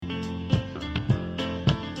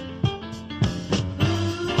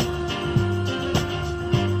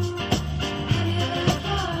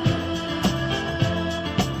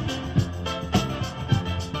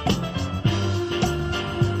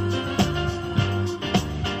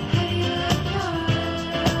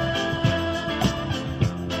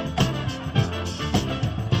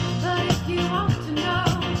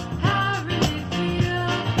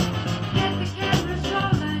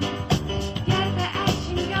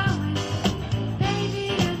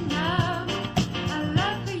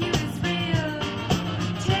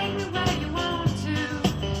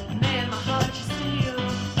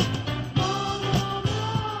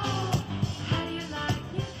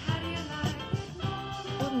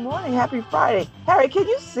morning. Happy Friday. Harry, can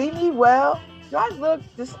you see me well? Do I look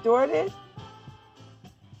distorted?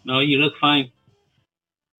 No, you look fine.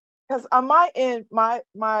 Because on my end,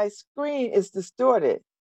 my screen is distorted.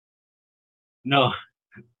 No,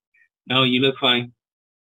 no, you look fine.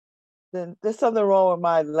 Then there's something wrong with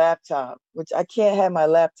my laptop, which I can't have my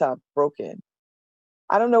laptop broken.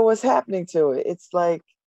 I don't know what's happening to it. It's like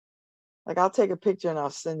I'll take a picture and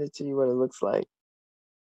I'll send it to you what it looks like.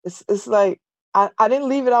 It's like I didn't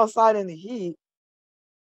leave it outside in the heat.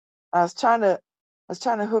 I was trying to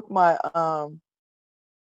hook my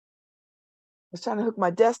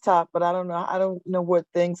desktop, but I don't know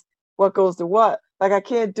what goes to what. Like I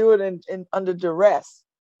can't do it in under duress.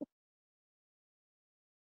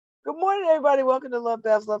 Good morning, everybody. Welcome to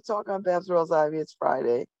LoveBabz LoveTalk. I'm Babz Rawls-Ivy. It's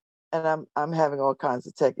Friday, and I'm having all kinds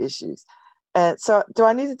of tech issues. And so, do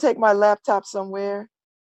I need to take my laptop somewhere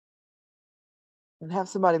and have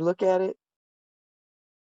somebody look at it?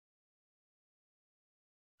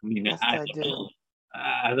 I mean, Yes, I do.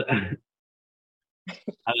 I,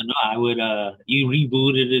 I don't know. I would, you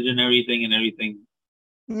rebooted it and everything came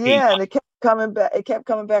Yeah, up. and it kept coming back. It kept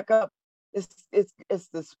coming back up. It's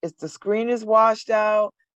the screen is washed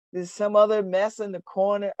out. There's some other mess in the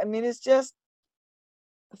corner. I mean, it's just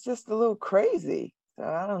a little crazy. So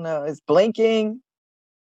I don't know. It's blinking.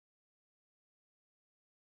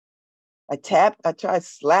 I tried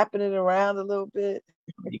slapping it around a little bit.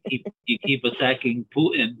 You keep attacking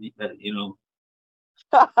Putin. You know.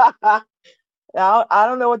 Now, I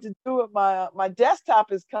don't know what to do with my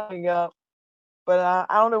desktop is coming up, but I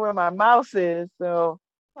don't know where my mouse is. So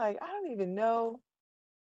like I don't even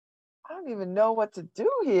know what to do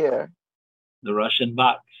here. The Russian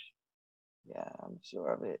box. Yeah, I'm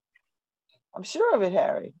sure of it. I'm sure of it,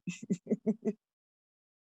 Harry.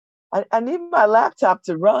 I need my laptop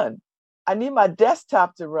to run. I need my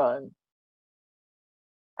desktop to run.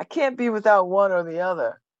 I can't be without one or the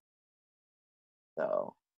other.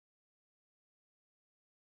 So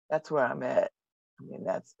that's where I'm at. I'm in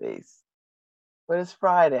that space. But it's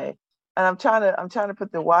Friday. And I'm trying to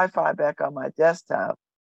put the Wi-Fi back on my desktop.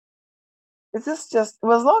 Is this just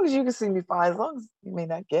well as long as you can see me fine, as long as you may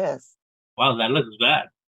not guess. Wow, that looks bad.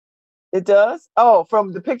 It does? Oh,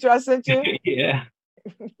 from the picture I sent you? Yeah,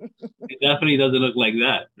 it definitely doesn't look like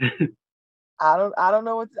that. I don't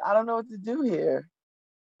know what to do here.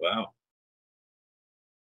 Wow.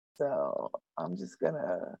 So I'm just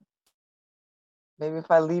gonna maybe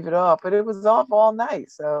if I leave it off, but it was off all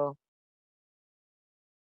night, so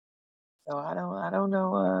I don't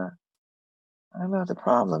know what the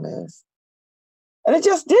problem is. And it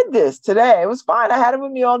just did this today. It was fine. I had it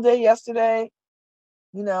with me all day yesterday.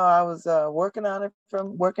 You know, I was working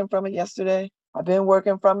from it yesterday. I've been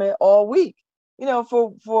working from it all week. You know,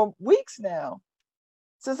 for weeks now.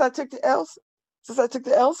 Since I took the L since I took the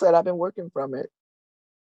LSAT, I've been working from it.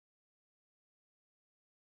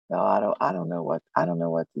 No, I don't know what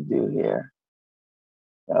to do here.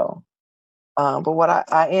 So but what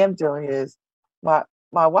I am doing is my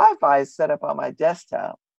Wi-Fi is set up on my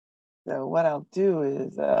desktop. So what I'll do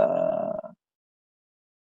is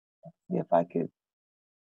see if I could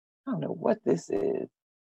I don't know what this is.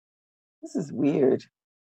 This is weird.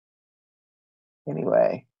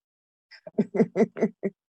 Anyway,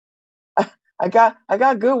 I got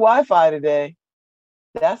good Wi-Fi today.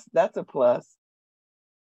 That's a plus.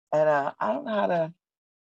 And I don't know how to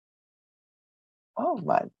oh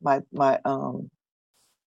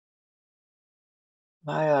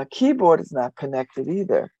my keyboard is not connected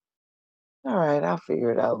either. All right, I'll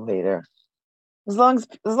figure it out later. As long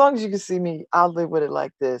as you can see me, I'll live with it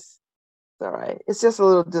like this. It's all right. It's just a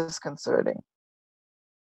little disconcerting.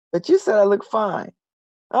 But you said I look fine.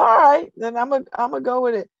 All right, then I'm gonna go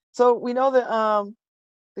with it. So we know that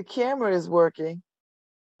the camera is working.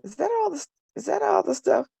 Is that all the is that all the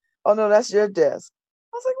stuff? Oh no, that's your desk.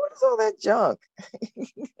 I was like, what is all that junk?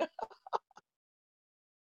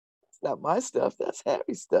 It's not my stuff. That's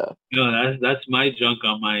Harry's stuff. No, that's my junk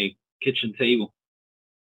on my kitchen table.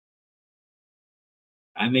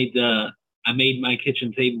 I made the I made my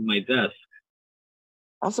kitchen table my desk.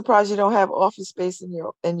 I'm surprised you don't have office space in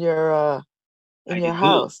I your do.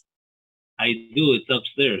 house. I do. It's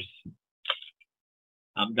upstairs.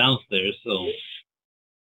 I'm downstairs, so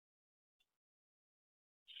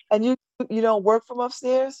And you don't work from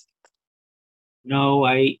upstairs? no,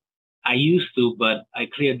 I used to, but I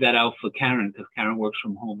cleared that out for Karen because Karen works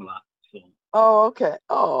from home a lot. So Oh, okay.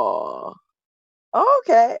 Oh,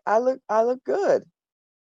 okay. I look good.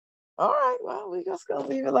 All right. Well, we just gonna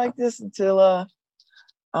leave it like this until I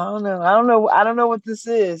don't know what this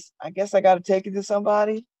is. I guess I gotta take it to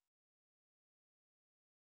somebody.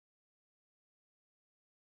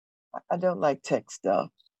 I don't like tech stuff.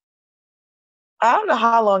 I don't know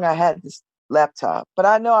how long I had this laptop, but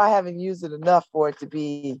I know I haven't used it enough for it to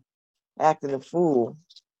be acting a fool.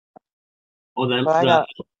 Oh, But I got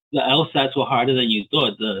the LSATs were harder than you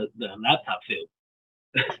thought. The laptop failed.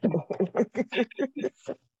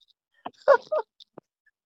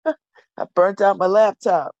 I burnt out my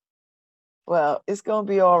laptop. Well, it's gonna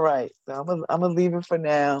be all right. So I'm gonna leave it for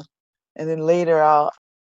now, and then later I'll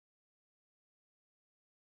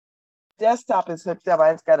desktop is hooked up.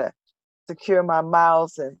 I just gotta secure my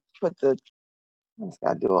mouse and put the. I just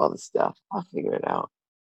gotta do all the stuff. I'll figure it out.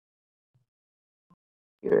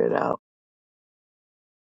 Figure it out.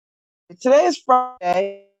 Today is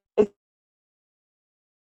Friday. It's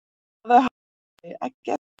another holiday. I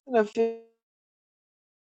guess in a few.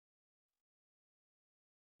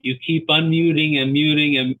 You keep unmuting and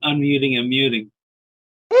muting and unmuting and muting.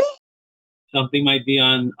 Something might be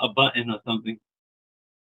on a button or something.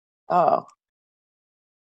 Oh.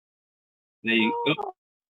 There you go.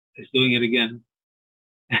 It's doing it again.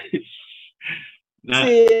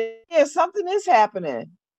 See, yeah, something is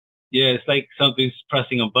happening. Yeah, it's like something's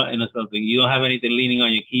pressing a button or something. You don't have anything leaning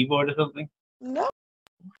on your keyboard or something? No.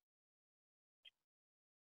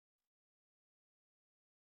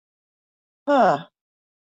 Huh.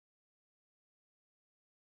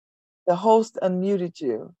 The host unmuted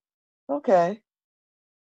you. Okay.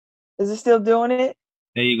 Is it still doing it?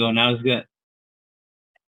 There you go. Now it's good.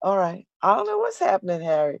 All right. I don't know what's happening,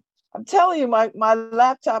 Harry. I'm telling you, my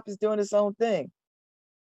laptop is doing its own thing.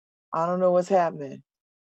 I don't know what's happening.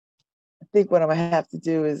 I think what I'm gonna have to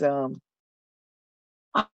do is I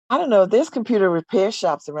don't know. There's computer repair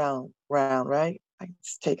shops around, right? I can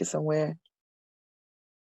just take it somewhere.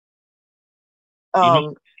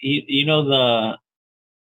 You know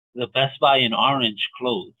the Best Buy in Orange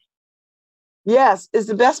closed. Yes. Is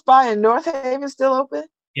the Best Buy in North Haven still open?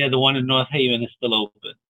 Yeah, the one in North Haven is still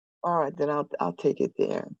open. All right, then I'll take it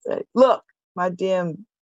there and say, look, my damn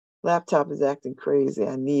laptop is acting crazy.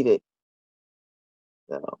 I need it.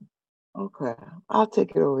 So, okay, I'll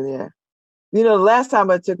take it over there. You know, the last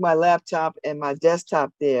time I took my laptop and my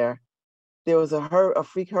desktop there was a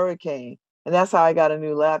freak hurricane, and that's how I got a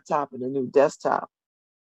new laptop and a new desktop.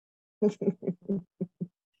 and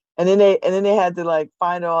then they had to like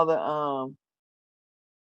find all the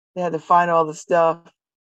they had to find all the stuff.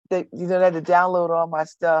 They they had to download all my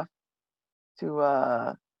stuff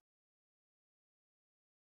to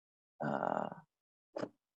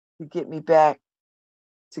get me back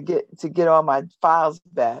to get all my files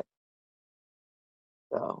back.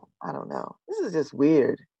 So I don't know. This is just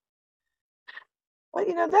weird. But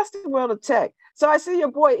you know, that's the world of tech. So I see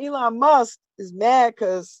your boy Elon Musk is mad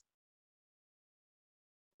because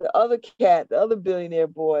the other billionaire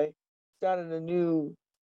boy, started a new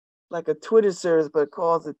like a Twitter service, but it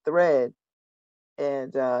calls it Thread,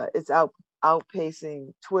 and it's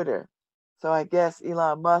outpacing Twitter. So I guess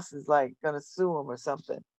Elon Musk is like gonna sue him or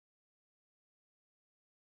something.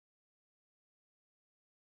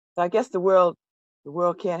 So I guess the world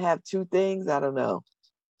can't have two things. I don't know.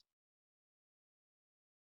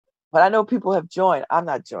 But I know people have joined. I'm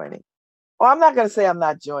not joining. Or I'm not going to say I'm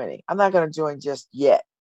not joining. I'm not going to join just yet.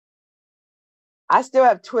 I still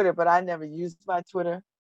have Twitter, but I never used my Twitter.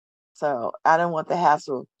 So I don't want the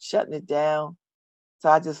hassle of shutting it down. So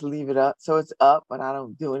I just leave it up. So it's up, but I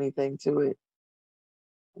don't do anything to it.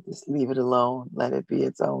 I just leave it alone. Let it be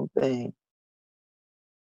its own thing.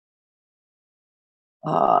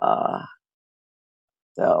 So,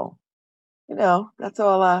 you know, that's it.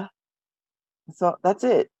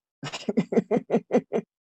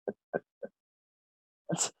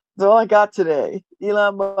 That's all I got today.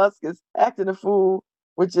 Elon Musk is acting a fool,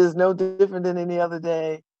 which is no different than any other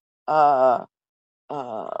day. Uh,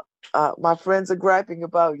 my friends are griping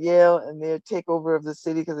about Yale and their takeover of the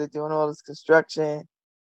city because they're doing all this construction.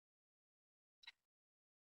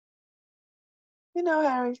 You know,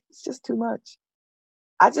 Harry, it's just too much.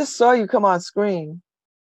 I just saw you come on screen.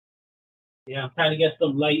 Yeah, I'm trying to get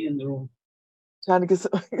some light in the room. Trying to get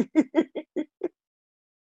some.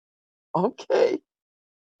 Okay.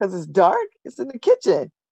 Because it's dark. It's in the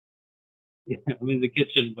kitchen. Yeah, I'm in the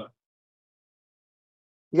kitchen, but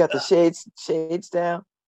you got the shades down.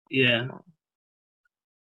 Yeah.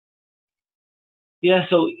 Yeah,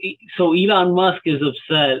 so Elon Musk is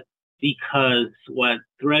upset because what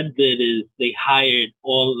Thread did is they hired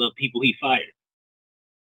all the people he fired.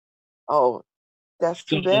 Oh, that's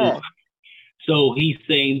too bad. So he's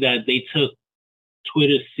saying that they took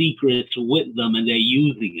Twitter's secrets with them and they're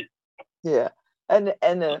using it. Yeah, and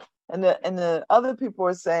the other people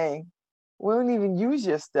are saying, we don't even use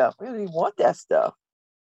your stuff. We don't even want that stuff.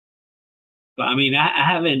 But I mean, I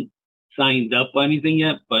haven't signed up or anything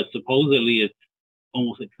yet, but supposedly it's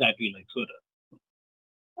almost exactly like Twitter.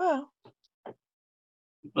 Well,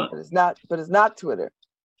 But but it's not Twitter.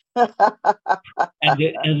 and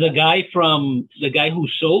the guy who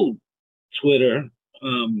sold Twitter,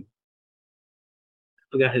 I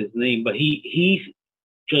forgot his name, but he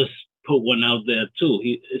just put one out there too.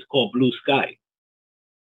 It's called Blue Sky.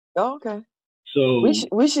 Oh, okay. So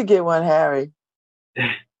we should get one, Harry.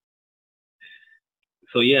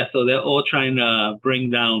 So yeah, so they're all trying to bring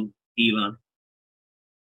down Elon.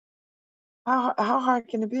 How hard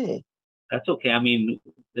can it be? That's okay. I mean,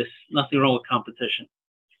 there's nothing wrong with competition.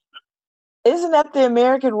 Isn't that the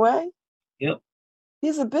American way? Yep.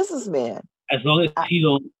 He's a businessman. As long as you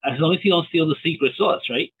don't steal the secret sauce,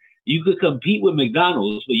 right? You could compete with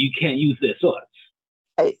McDonald's, but you can't use their sauce.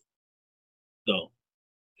 Right. So.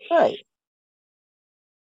 Right.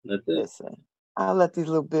 That's it. Listen, I'll let these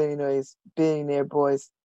little billionaire boys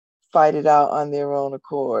fight it out on their own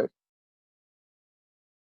accord.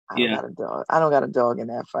 I don't got a dog in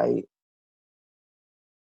that fight.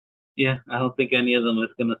 Yeah, I don't think any of them is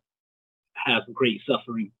gonna have great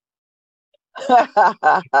suffering.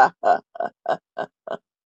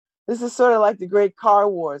 This is sort of like the Great Car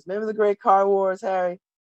Wars. Remember the Great Car Wars, Harry?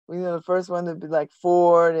 We know the first one to be like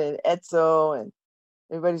Ford and Esso, and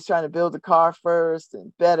everybody's trying to build the car first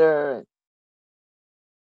and better.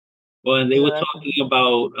 Well, and they were talking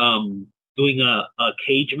about doing a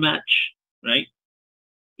cage match, right?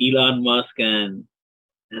 Elon Musk and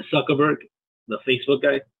Zuckerberg, the Facebook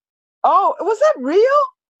guy. Oh, was that real?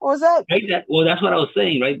 Or was that right? That's what I was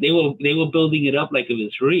saying, right? They were building it up like it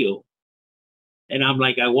was real. And I'm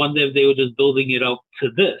like, I wonder if they were just building it up to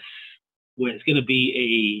this, where it's gonna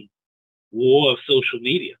be a war of social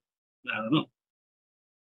media. I don't know.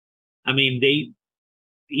 I mean,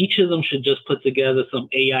 each of them should just put together some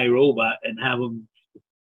AI robot and have them,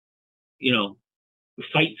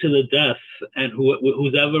 fight to the death, and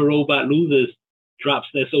whoever robot loses drops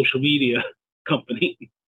their social media company.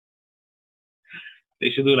 They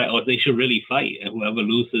should do that, or they should really fight, and whoever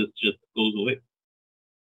loses just goes away.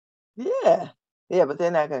 Yeah, but they're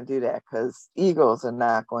not going to do that because egos are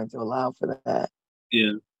not going to allow for that.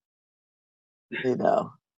 Yeah,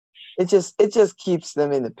 it just keeps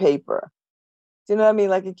them in the paper. Do you know what I mean?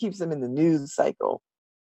 Like it keeps them in the news cycle.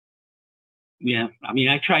 Yeah, I mean,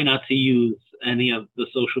 I try not to use any of the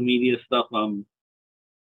social media stuff.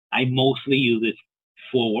 I mostly use it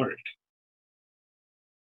for work.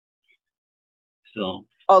 So.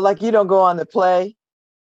 Oh, like you don't go on the play?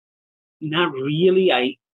 Not really.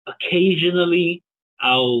 I occasionally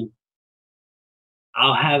I'll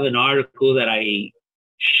have an article that I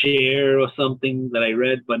share or something that I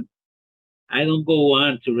read, but I don't go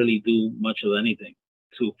on to really do much of anything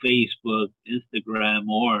to Facebook, Instagram,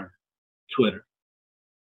 or Twitter.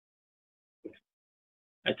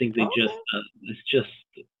 I think they just it's just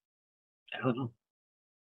I don't know.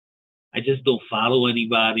 I just don't follow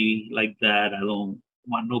anybody like that. I don't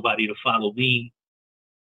want nobody to follow me.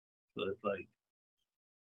 So it's like,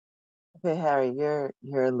 okay, Harry, you're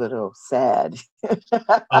a little sad.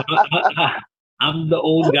 I'm the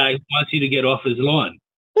old guy who wants you to get off his lawn.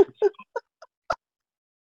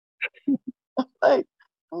 I'm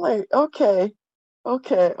like, okay. Don't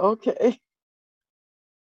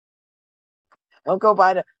go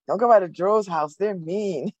by the Dro's house. They're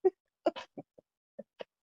mean.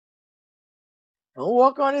 Don't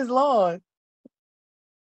walk on his lawn.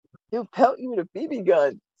 He'll pelt you with a BB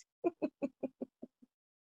gun.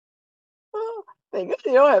 Oh, thank God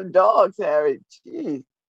they don't have dogs, Harry. Jeez.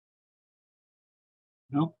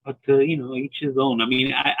 No, but each his own. I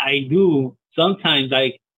mean, I do sometimes.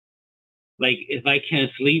 Like if I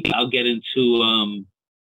can't sleep, I'll get into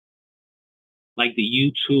like the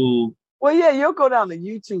YouTube. Well, yeah, you'll go down the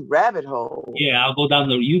YouTube rabbit hole. Yeah, I'll go down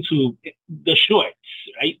the YouTube, the shorts,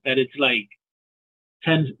 right? That it's like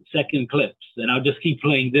 10-second clips, and I'll just keep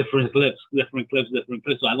playing different clips, so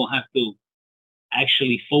I don't have to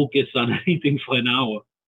actually focus on anything for an hour.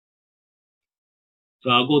 So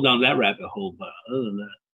I'll go down that rabbit hole, but other than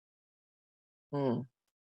that.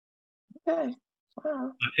 Okay.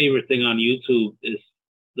 Wow. My favorite thing on YouTube is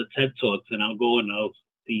the TED Talks, and I'll go and I'll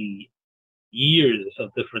see years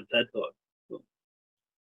of different TED Talks. So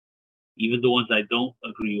even the ones I don't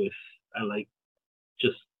agree with, I like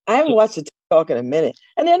just. I haven't watched a TED Talk in a minute,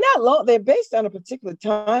 and they're not long. They're based on a particular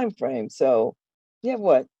time frame. So you have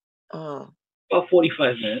what? About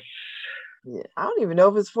 45 minutes. Yeah, I don't even know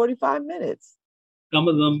if it's 45 minutes. Some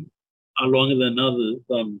of them are longer than others.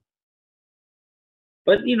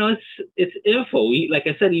 But it's info. Like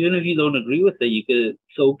I said, even if you don't agree with it, you could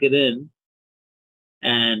soak it in,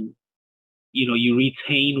 and you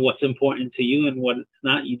retain what's important to you, and what's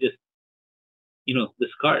not, you just,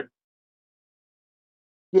 discard.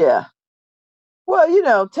 Yeah.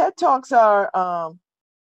 Well, TED Talks are,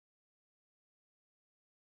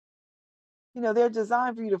 they're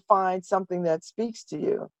designed for you to find something that speaks to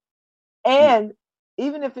you. And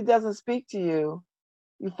even if it doesn't speak to you,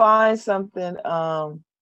 you find something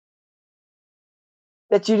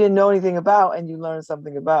that you didn't know anything about and you learn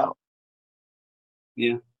something about.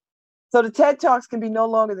 Yeah. So the TED Talks can be no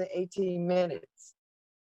longer than 18 minutes.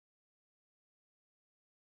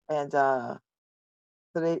 And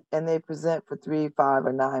they present for 3, 5,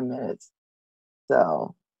 or 9 minutes.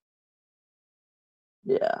 So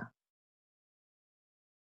yeah.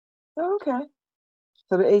 Okay.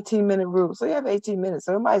 So the 18-minute rule. So you have 18 minutes.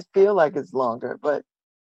 So it might feel like it's longer, but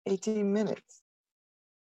 18 minutes.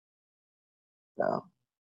 So,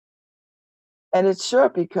 and it's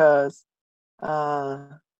short because it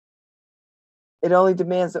only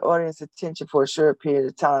demands the audience attention for a short period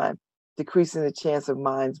of time, decreasing the chance of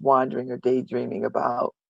minds wandering or daydreaming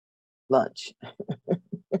about lunch.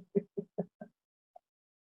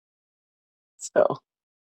 So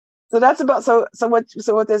that's about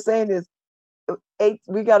what they're saying is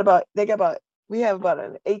we have about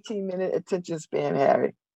an 18-minute attention span,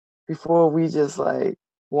 Harry, before we just like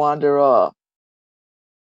wander off.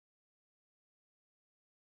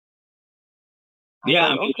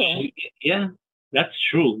 Yeah, okay. Yeah, that's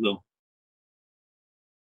true though.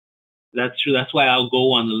 That's true. That's why I'll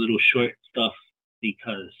go on the little short stuff,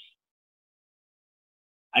 because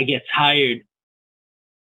I get tired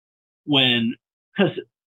because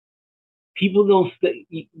people don't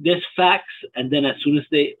there's facts, and then as soon as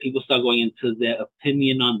people start going into their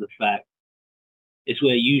opinion on the fact, it's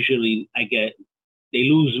where usually they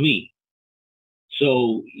lose me.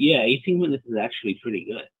 So yeah, 18 minutes is actually pretty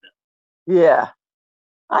good. Yeah,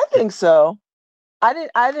 I think so. I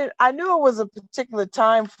knew it was a particular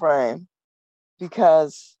time frame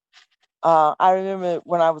because I remember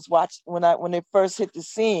when I was watching when they first hit the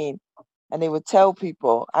scene and they would tell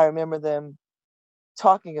people, I remember them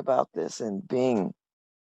talking about this and being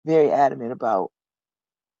very adamant about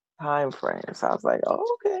time frames. I was like,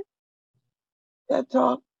 oh, okay. That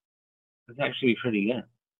talk. It's actually pretty good.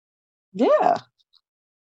 Yeah.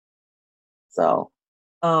 So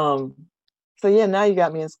yeah, now you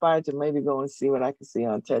got me inspired to maybe go and see what I can see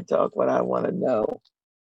on TED Talk, what I want to know.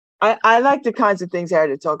 I like the kinds of things, Harry,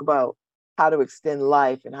 to talk about how to extend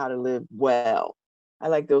life and how to live well. I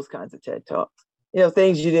like those kinds of TED Talks.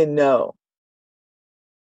 Things you didn't know.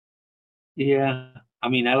 Yeah. I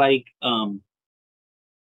mean, I like to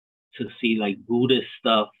see like Buddhist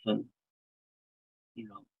stuff and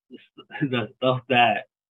the stuff that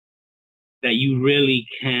you really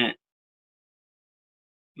can't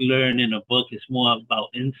learn in a book. Is more about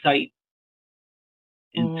insight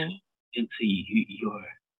into your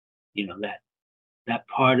that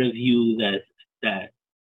part of you that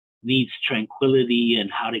needs tranquility and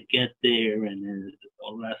how to get there and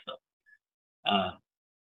all that stuff.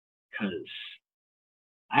 Because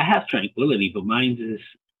I have tranquility, but mine is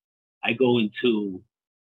I go into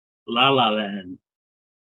La La Land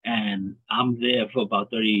and I'm there for about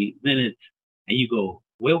 30 minutes, and you go,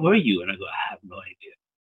 "Where were you?" And I go, "I have no idea."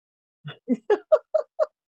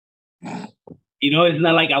 It's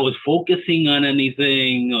not like I was focusing on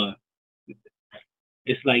anything, or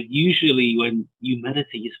it's like usually when you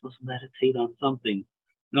meditate, you're supposed to meditate on something.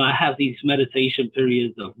 No, I have these meditation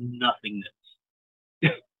periods of nothingness.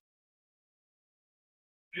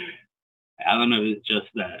 I don't know if it's just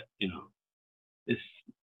that, it's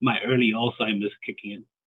my early Alzheimer's kicking in.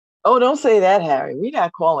 Oh, don't say that, Harry. We're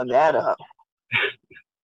not calling that up.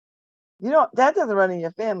 That doesn't run in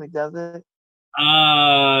your family, does it?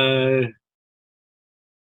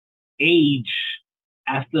 Age,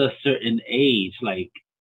 after a certain age, like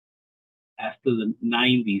after the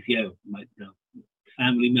 90s, yeah, my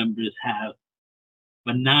family members have,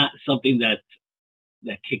 but not something that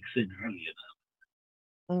kicks in earlier.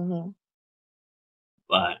 Mm-hmm.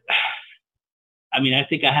 But I mean, I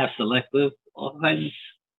think I have selective Alzheimer's.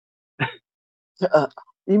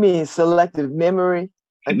 You mean selective memory?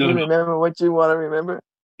 Like you remember what you want to remember?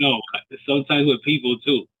 No, sometimes with people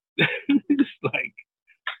too. It's like,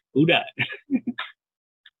 who that?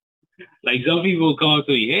 Like some people come up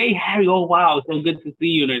to me, "Hey Harry, oh wow, so good to see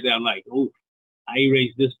you." And I'm like, "Oh, I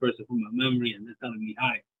erased this person from my memory," and they're telling me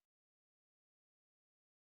hi.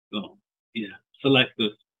 So yeah,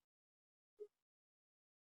 selective.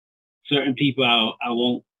 Certain people I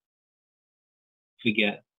won't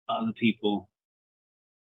forget. Other people,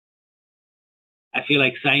 I feel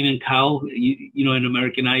like Simon Cowell, in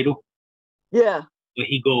American Idol. Yeah. Where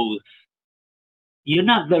he goes, you're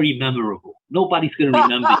not very memorable. Nobody's gonna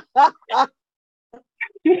remember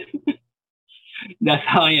you. That's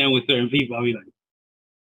how I am with certain people. I'll be like,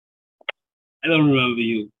 I don't remember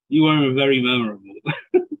you. You weren't very memorable.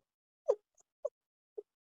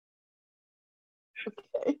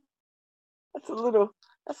 Okay. That's a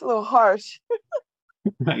little harsh.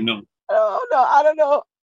 I know. I don't know.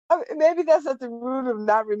 Maybe that's at the root of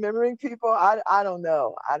not remembering people. I don't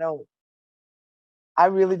know. I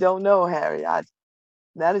really don't know, Harry.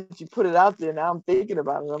 Now that you put it out there, now I'm thinking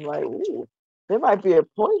about it. I'm like, ooh, there might be a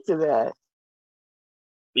point to that.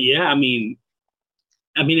 Yeah, and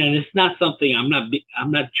it's not something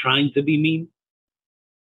I'm not trying to be mean.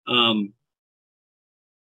 Um,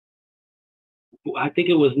 I think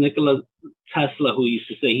it was Nikola Tesla who used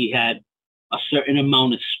to say he had a certain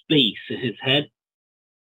amount of space in his head,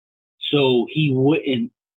 so he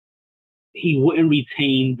wouldn't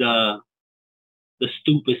retain the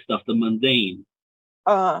stupid stuff, the mundane.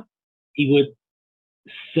 Uh-huh. He would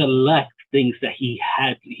select things that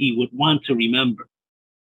he would want to remember,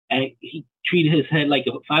 and he treated his head like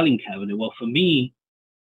a filing cabinet. Well, for me,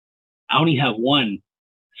 I only have one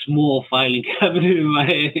small filing cabinet in my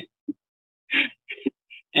head,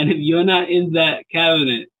 and if you're not in that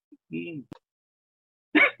cabinet,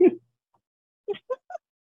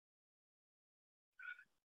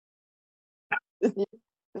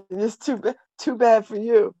 It's too bad for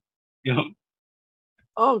you. you know,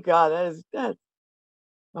 Oh God, that.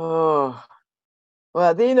 Oh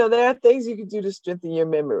well, there are things you can do to strengthen your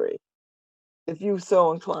memory if you're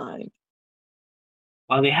so inclined.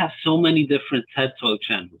 well, they have so many different TED Talk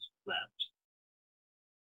channels. Labs.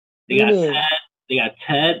 They What do you got mean? TED, they got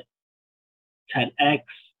TED, TEDx, TED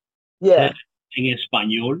Yeah. en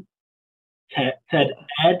español, TED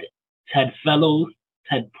Ed, TED Fellows,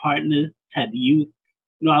 TED Partners, TED Youth.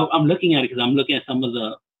 I'm looking at it because I'm looking at some of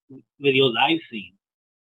the videos I've seen.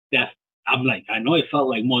 That's I'm like, I know it felt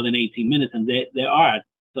like more than 18 minutes, and there are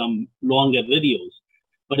some longer videos,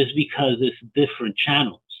 but it's because it's different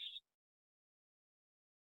channels.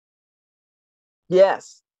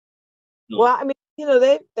 Yes. No. Well, I mean,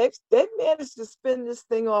 they've managed to spin this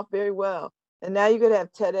thing off very well, and now you're gonna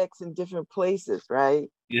have TEDx in different places, right?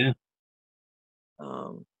 Yeah.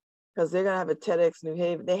 Because they're gonna have a TEDx New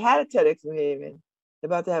Haven. They had a TEDx New Haven. They're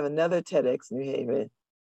about to have another TEDx New Haven.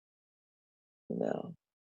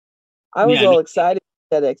 I was Yeah. all excited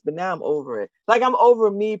for TEDx, but now I'm over it. Like I'm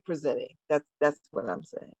over me presenting. That's what I'm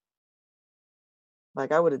saying.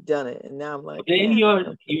 Like I would have done it, and now I'm like, Didn't yeah,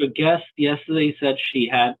 your guest yesterday said she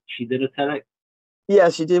did a TEDx? yeah.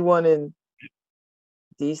 She did one in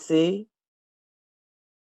DC,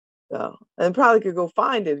 so and probably could go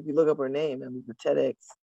find it if you look up her name. I mean, the TEDx,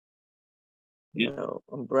 Yeah.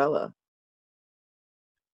 umbrella.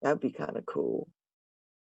 That'd be kind of cool.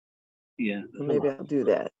 Yeah. So maybe I'll do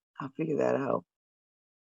that. I'll figure that out.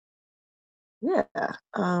 Yeah.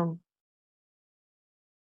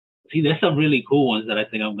 See, there's some really cool ones that I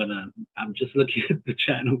think I'm just looking at the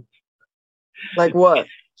channel. Like what?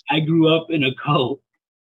 I grew up in a cult.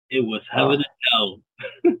 It was heaven Uh,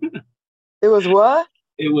 and hell. it was what?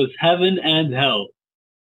 It was heaven and hell.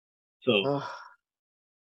 So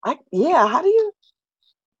Yeah. How do you?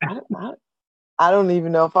 I don't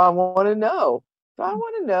even know if I want to know. Do I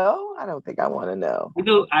want to know? I don't think I want to know.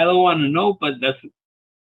 I don't want to know, but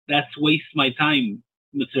that's waste my time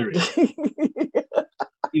material.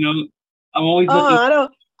 I'm always looking.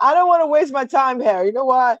 I don't want to waste my time, Harry. You know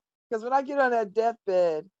why? Because when I get on that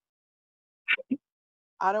deathbed,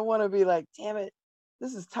 I don't want to be like, damn it,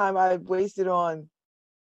 this is time I wasted on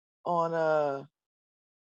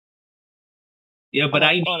Yeah, but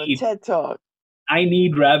on a TED Talk. I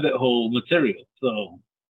need rabbit hole material. So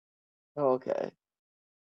okay.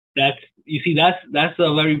 that's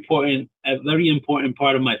a very important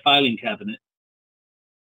part of my filing cabinet.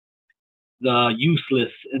 The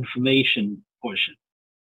useless information portion.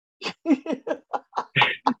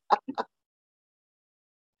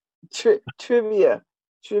 Trivia,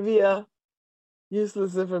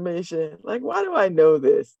 useless information. Like, why do I know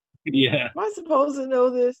this? Yeah. Am I supposed to know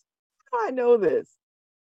this? How do I know this?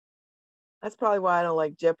 That's probably why I don't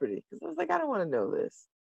like Jeopardy, because I was like, I don't want to know this.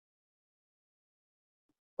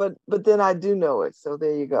 But then I do know it, so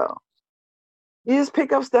there you go. You just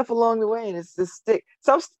pick up stuff along the way, and it's just stick.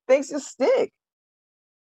 Some things just stick.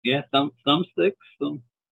 Yeah, some sticks, some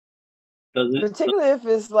doesn't. Particularly if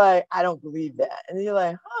it's like, I don't believe that, and you're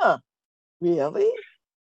like, huh, really?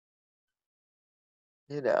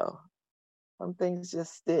 Some things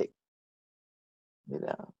just stick.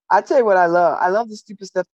 I tell you what I love. I love the stupid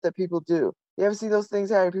stuff that people do. You ever see those things,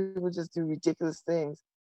 Harry? People just do ridiculous things.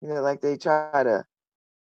 Like they try to,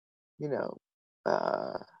 you know,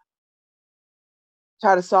 uh,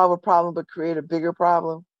 try to solve a problem but create a bigger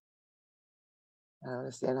problem. I don't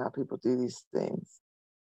understand how people do these things.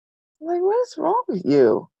 Like, what is wrong with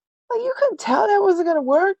you? Like, you couldn't tell that wasn't gonna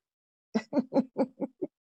work.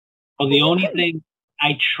 Well, the only thing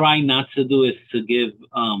I try not to do is to give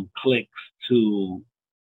clicks to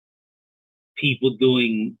people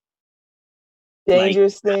doing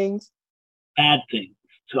Dangerous things. bad things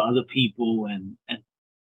to other people and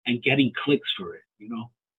getting clicks for it, you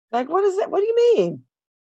know? Like, what is that? What do you mean?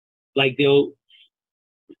 Like they'll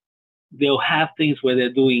have things where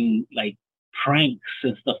they're doing like pranks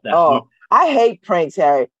and stuff that's Oh, I hate pranks,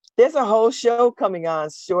 Harry. There's a whole show coming on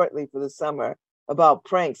shortly for the summer about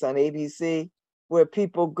pranks on ABC, where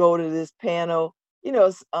people go to this panel. You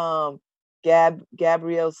know,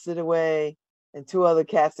 Gabrielle Sidaway and two other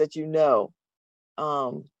cats that you know.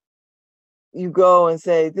 You go and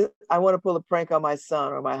say, I want to pull a prank on my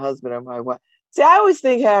son or my husband or my wife. See, I always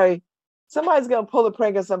think, Harry, somebody's going to pull a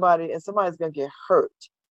prank on somebody and somebody's going to get hurt.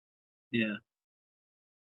 Yeah.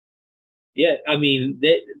 Yeah, I mean,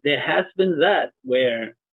 there has been that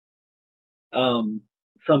where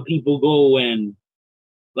some people go and,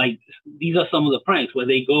 like, these are some of the pranks where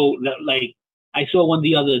they go, like, I saw one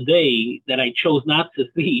the other day that I chose not to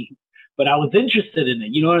see, but I was interested in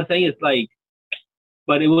it. You know what I'm saying? It's like,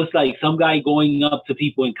 but it was like some guy going up to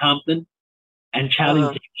people in Compton and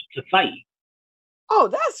challenging to fight. Oh,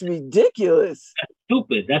 that's ridiculous. That's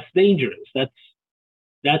stupid. That's dangerous. That's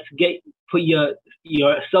put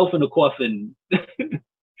yourself in a coffin.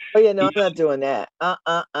 Oh yeah, no, I'm not doing that. Stuff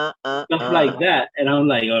like that, and I'm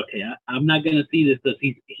like, okay, I'm not gonna see this because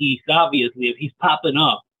he's obviously, if he's popping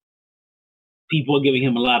up, people are giving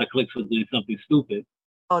him a lot of clicks for doing something stupid.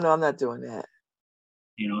 Oh no, I'm not doing that.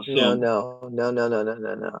 You know, so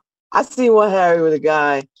No. I seen one, Harry, where the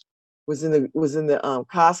guy was in the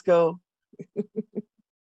Costco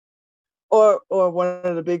or one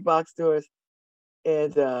of the big box stores,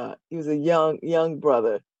 and he was a young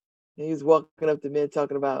brother, and he was walking up to men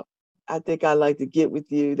talking about, I think I'd like to get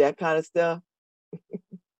with you, that kind of stuff.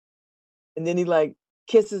 And then he like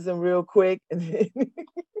kisses him real quick, and then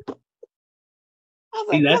I was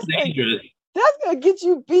like, that's dangerous. That's gonna get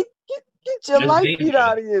you beat. Get your life beat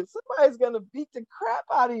out of you. Somebody's gonna beat the crap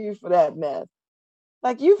out of you for that mess.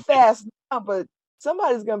 Like, you fast now, but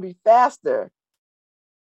somebody's gonna be faster.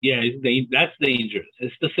 Yeah, that's dangerous.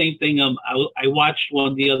 It's the same thing. I watched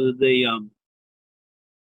one the other day.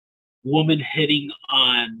 Woman hitting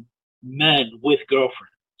on men with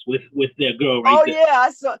girlfriends, with their girl right there. Oh yeah,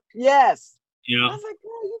 I saw. Yes. You know, I was like,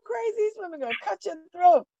 girl, you crazy? These women gonna cut your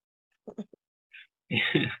throat.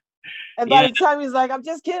 And by the time he's like, I'm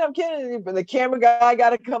just kidding, but the camera guy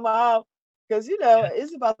got to come out because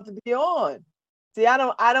it's about to be on. See, I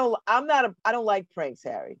don't like pranks,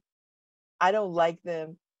 Harry. I don't like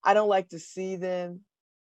them. I don't like to see them.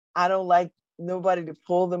 I don't like nobody to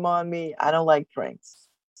pull them on me. I don't like pranks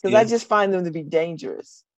because I just find them to be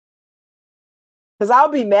dangerous. Because I'll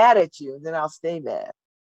be mad at you and then I'll stay mad.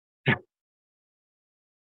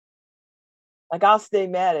 Like, I'll stay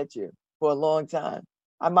mad at you for a long time.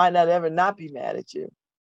 I might not ever not be mad at you.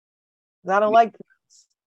 I don't like pranks.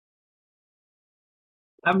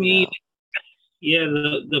 I mean,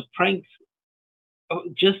 the pranks,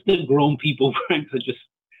 just the grown people pranks, just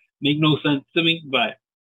make no sense to me. But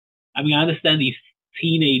I mean, I understand these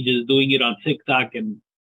teenagers doing it on TikTok and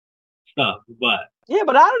stuff, but yeah,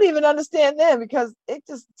 but I don't even understand them because it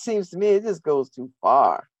just seems to me it just goes too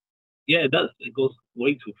far. Yeah, it does. It goes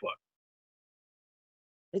way too far.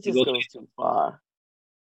 It just goes too far.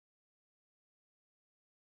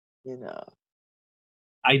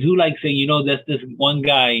 I do like saying, there's this one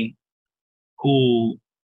guy who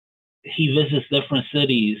he visits different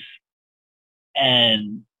cities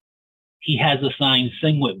and he has a sign,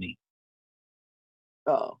 "Sing with me."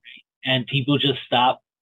 Oh. And people just stop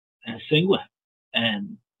and sing with him.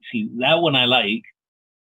 And see, that one I like.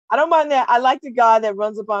 I don't mind that. I like the guy that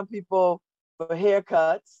runs up on people for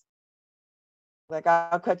haircuts. Like,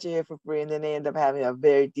 I'll cut your hair for free, and then they end up having a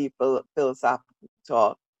very deep philosophical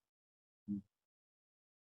talk.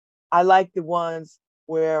 I like the ones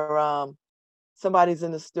where somebody's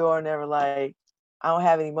in the store and they're like, I don't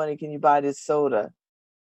have any money. Can you buy this soda?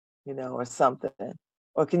 Or something.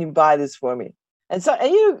 Or can you buy this for me? And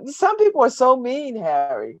some people are so mean,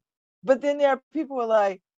 Harry. But then there are people who are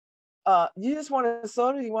like, you just want a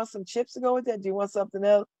soda? Do you want some chips to go with that? Do you want something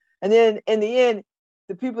else? And then in the end,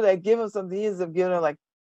 the people that give them something, he ends up giving them like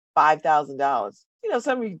 $5,000.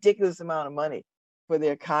 Some ridiculous amount of money for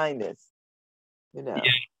their kindness.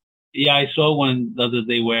 Yeah, I saw one the other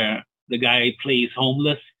day where the guy plays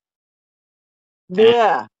homeless.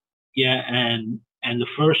 Yeah. Yeah, and the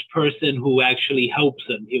first person who actually helps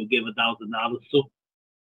him, he'll give $1,000 to.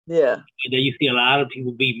 Yeah. And then you see a lot of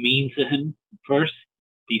people be mean to him first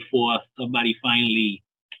before somebody finally,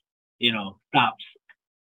 stops.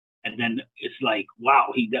 And then it's like,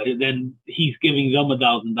 wow, then he's giving them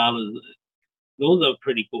 $1,000. Those are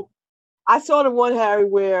pretty cool. I saw the one, Harry,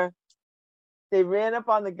 where they ran up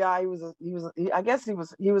on the guy. I guess he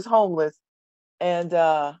was homeless, and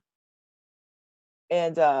the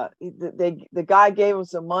guy gave him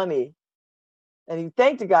some money, and he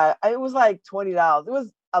thanked the guy. It was like $20. It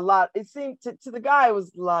was a lot. It seemed to the guy it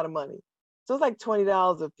was a lot of money. So it was like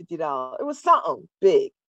 $20 or $50. It was something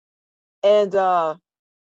big, and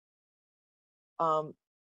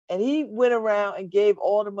he went around and gave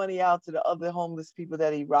all the money out to the other homeless people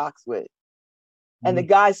that he rocks with. And the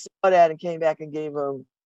guy saw that and came back and gave him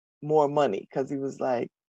more money because he was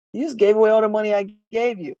like, "You just gave away all the money I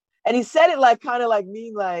gave you." And he said it like kind of like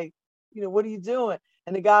mean, like, "What are you doing?"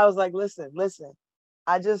 And the guy was like, listen,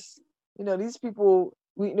 I just, these people,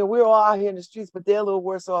 we're all out here in the streets, but they're a little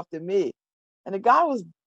worse off than me. And the guy was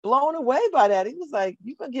blown away by that. He was like,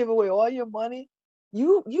 "You can give away all your money.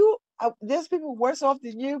 There's people worse off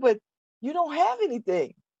than you, but you don't have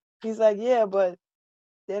anything." He's like, "Yeah, but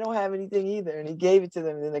they don't have anything either." And he gave it to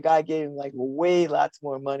them. And then the guy gave him like way lots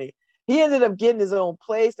more money. He ended up getting his own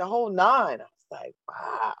place, the whole nine. I was like,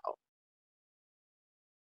 wow.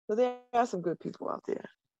 So there are some good people out there.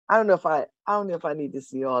 I don't know if I need to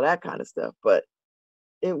see all that kind of stuff, but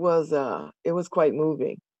it was quite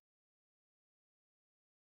moving.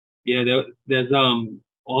 Yeah, there's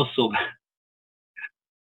also,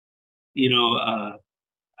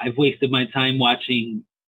 I've wasted my time watching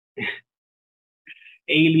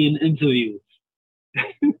alien interviews.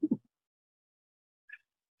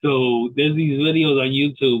 So there's these videos on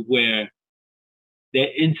YouTube where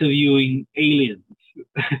they're interviewing aliens.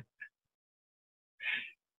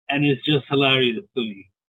 And it's just hilarious to me.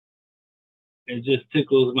 It just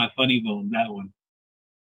tickles my funny bone, that one.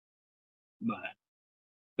 But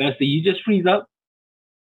Bessie, you just freeze up.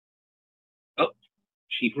 Oh,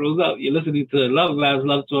 she froze up. You're listening to LoveBabz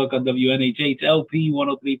LoveTalk on WNHH LP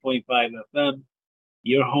 103.5 FM.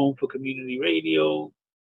 Your home for community radio.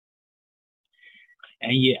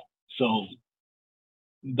 And yeah, so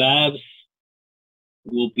Babz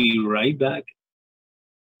will be right back.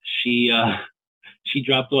 She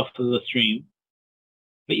dropped off to the stream,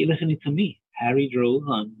 but you're listening to me, Harry Droz,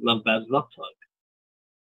 on LoveBabz LoveTalk.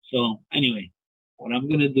 So anyway, what I'm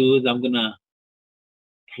gonna do is I'm gonna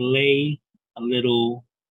play a little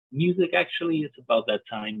music. Actually, it's about that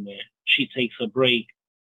time where she takes a break.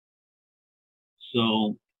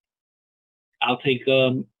 So I'll take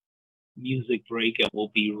a music break and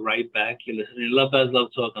we'll be right back. You're listening to LoveBabz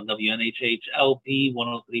LoveTalk on WNHH LP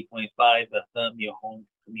 103.5 FM, your home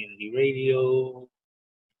community radio.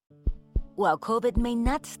 While COVID may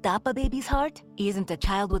not stop a baby's heart, isn't a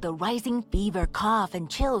child with a rising fever, cough, and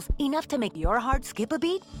chills enough to make your heart skip a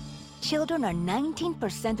beat? Children are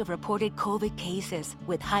 19% of reported COVID cases,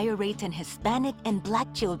 with higher rates in Hispanic and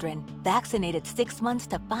Black children. Vaccinated 6 months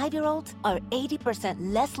to 5-year-olds are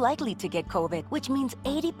 80% less likely to get COVID, which means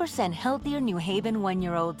 80% healthier New Haven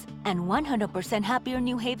 1-year-olds and 100% happier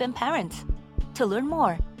New Haven parents. To learn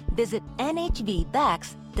more, visit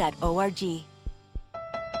nhvvax.org.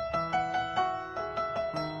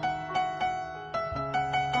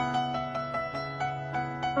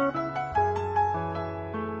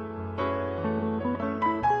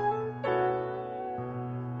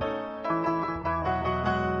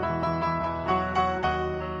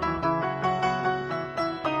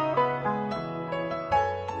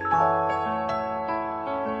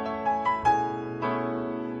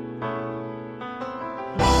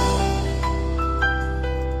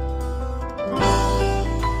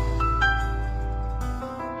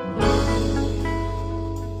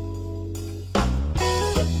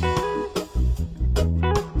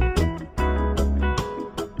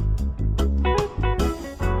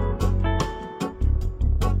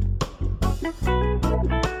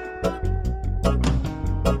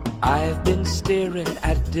 Staring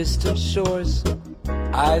at distant shores,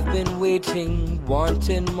 I've been waiting,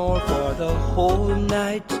 wanting more for the whole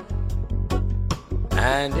night,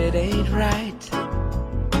 and it ain't right.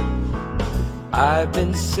 I've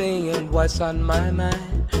been saying what's on my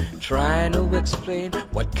mind, trying to explain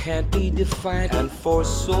what can't be defined, and for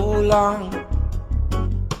so long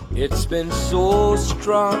it's been so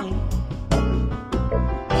strong.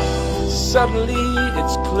 Suddenly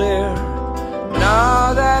it's clear,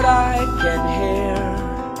 now that I can hear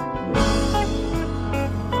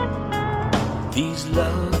these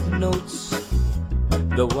love notes,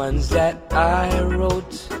 the ones that I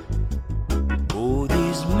wrote,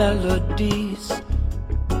 melodies.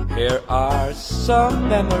 Here are some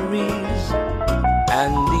memories,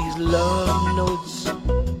 and these love notes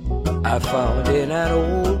I found in an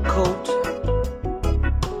old coat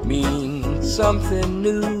mean something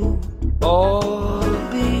new, all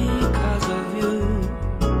because of you.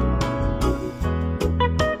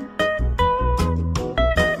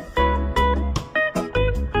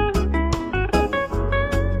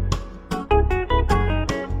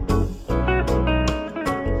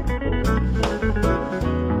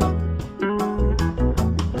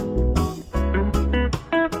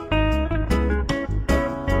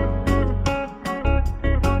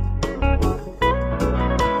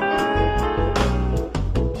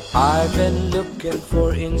 I've been looking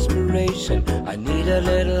for inspiration. I need a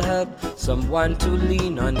little help, someone to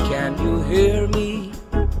lean on. Can you hear me?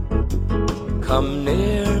 Come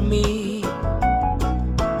near me.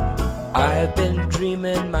 I've been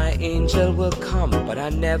dreaming my angel will come, but I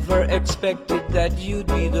never expected that you'd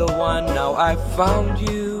be the one. Now I found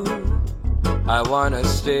you, I wanna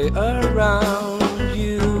stay around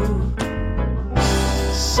you.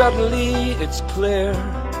 Suddenly it's clear,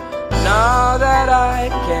 now that I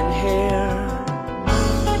can hear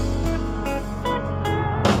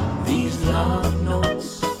these love notes,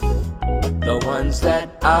 the ones that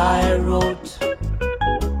I wrote.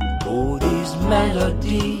 Oh, these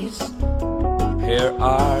melodies, here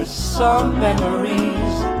are some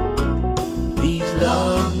memories. These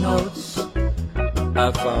love notes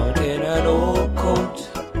I found in an old coat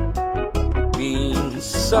mean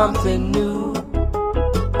something new,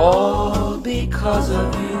 all because of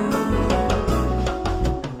you.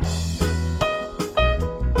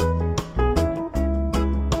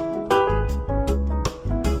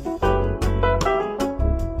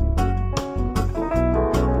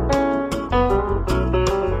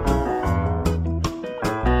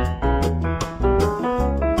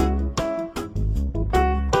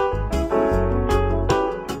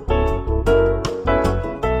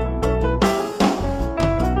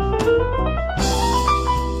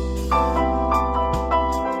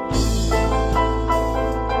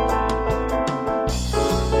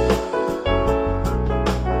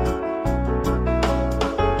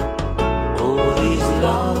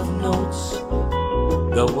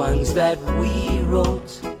 That we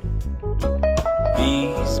wrote,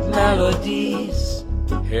 these melodies,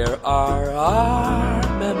 here are our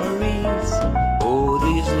memories. Oh,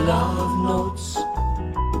 these love notes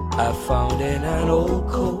I found in an old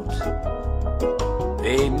coat,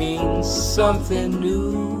 they mean something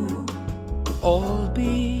new, all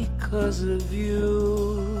because of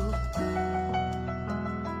you.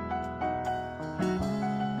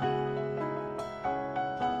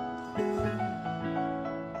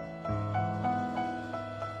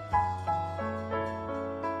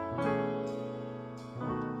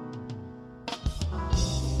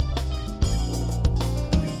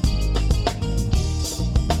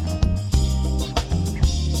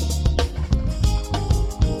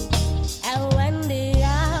 And when the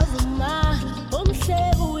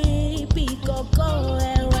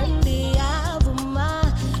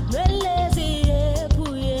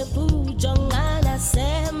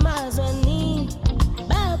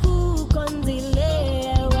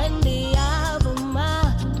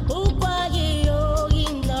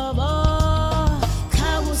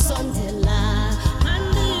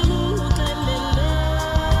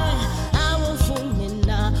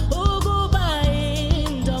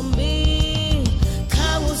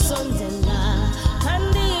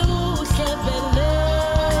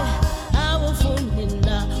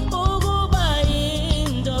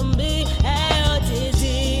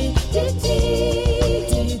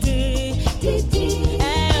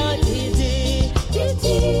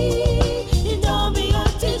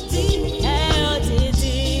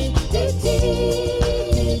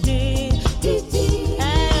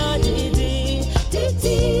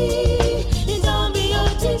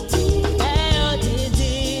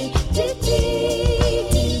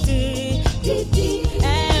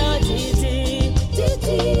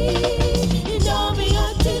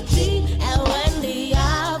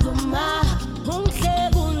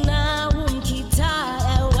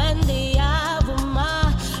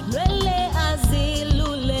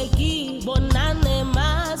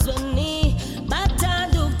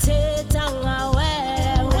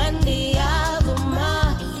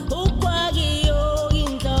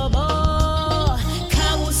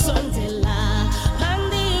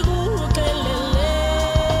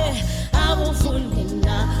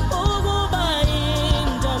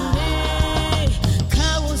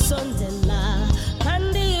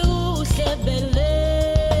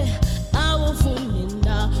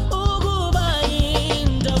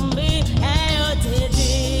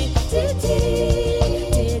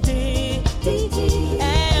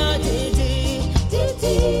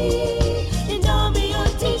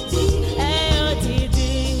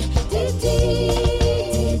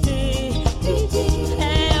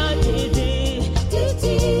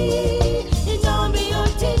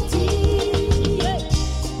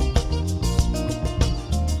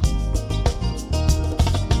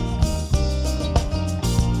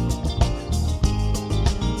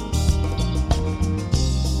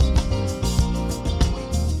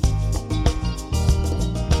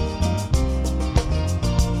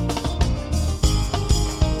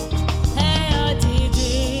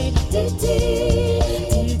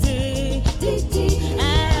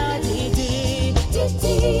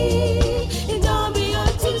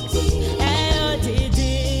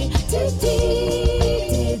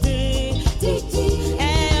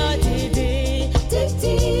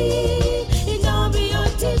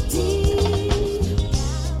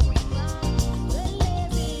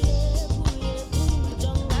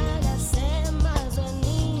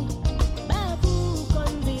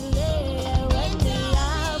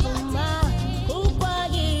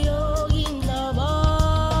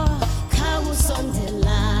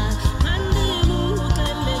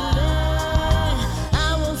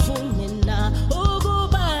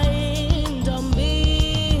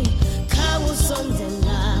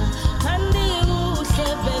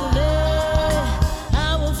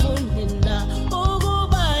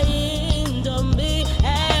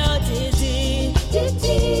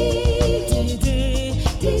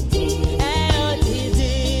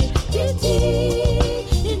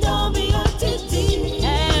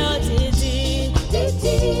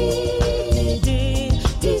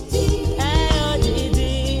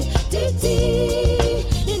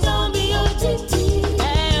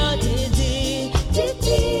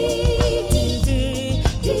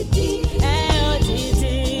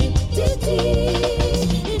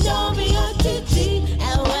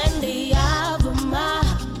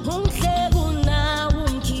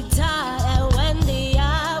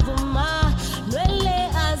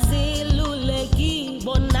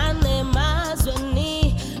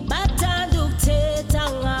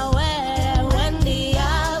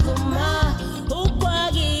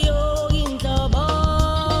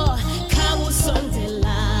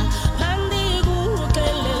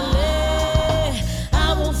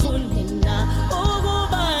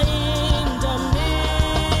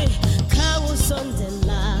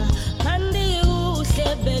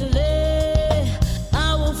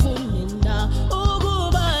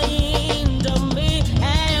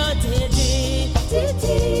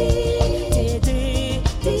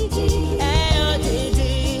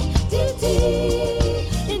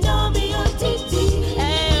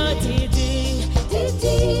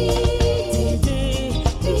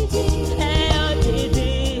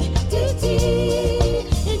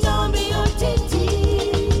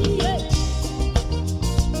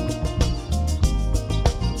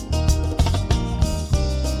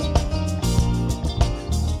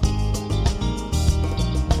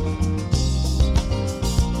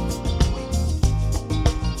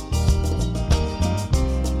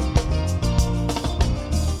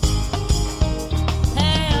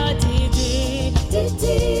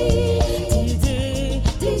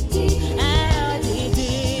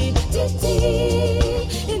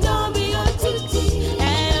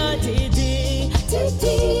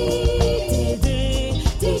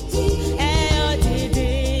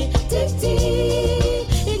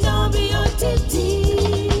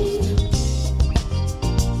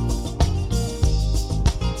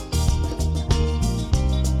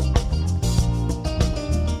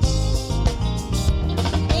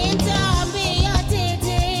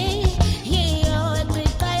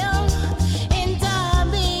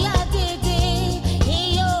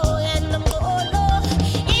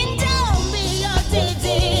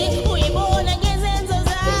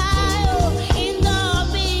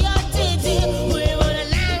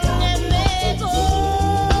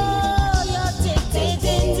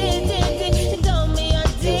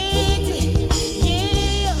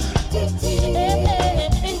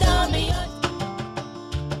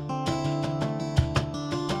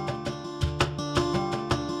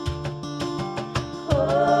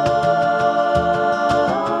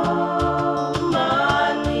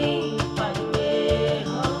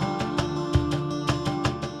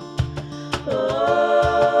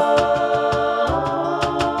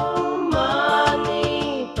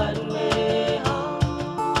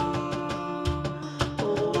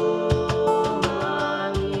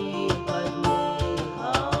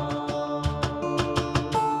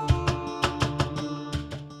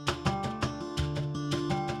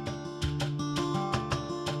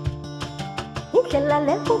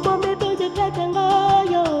Shalale kubome beje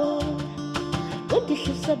tatangayo.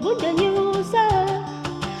 Udishisa buda nyusa.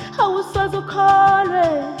 Hausazo kale,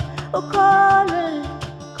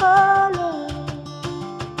 kale.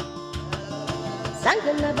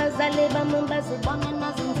 Sangala bazale bambazi bone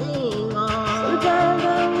nazinzingo.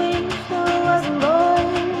 Ujanga wisho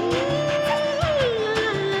wasngoi.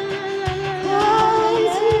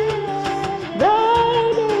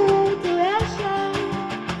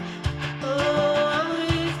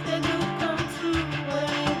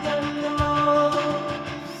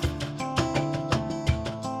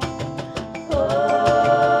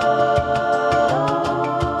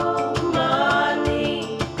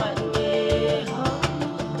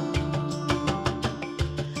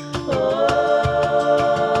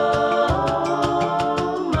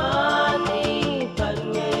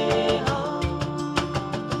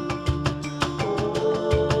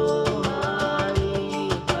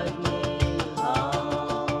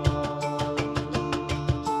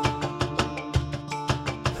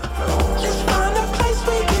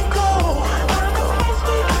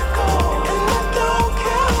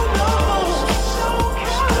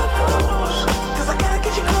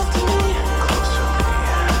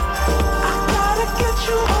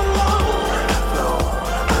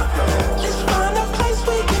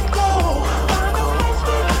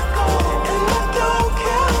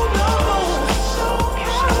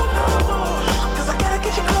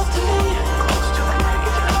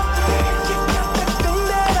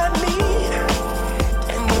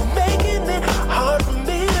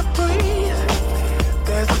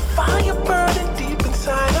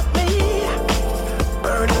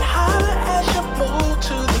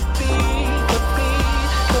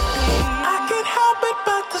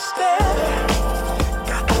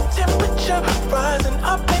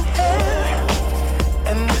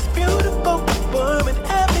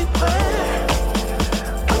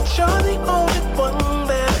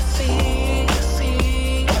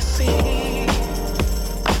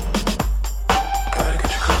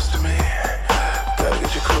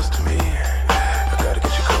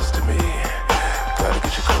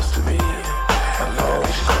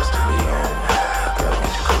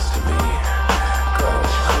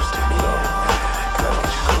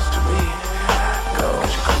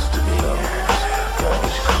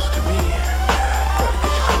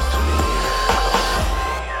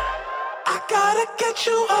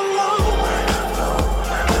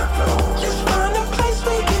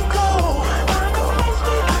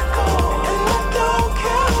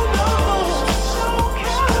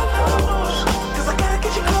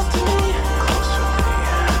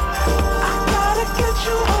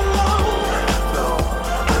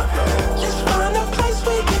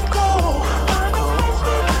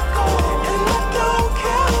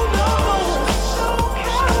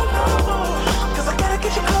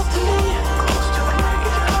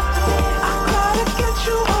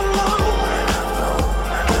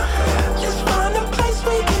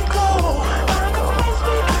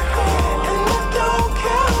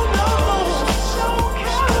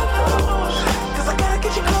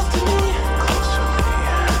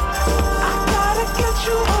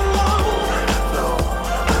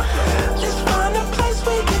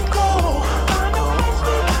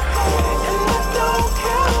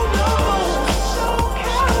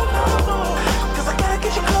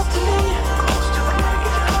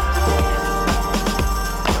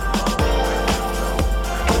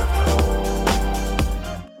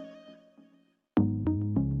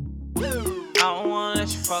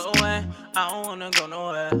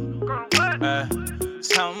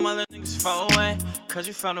 Cause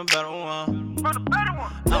you found a better one. I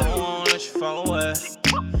don't wanna let you fall away.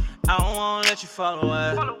 I don't wanna let you fall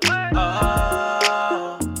away.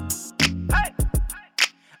 Oh,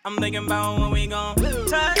 I'm thinking about when we gon'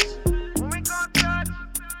 touch.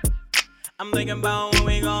 I'm thinking about when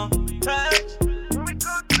we gon' touch.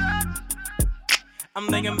 I'm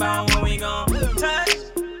thinking about when we gon' touch.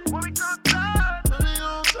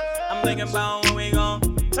 I'm thinking about when we gon'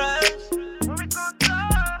 touch.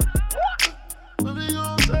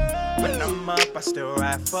 When I'm up, I still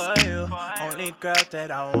ride for you. Only girl that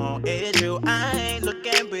I want is you. I ain't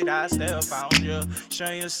looking, but I still found you. Show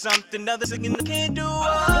you something others can't do.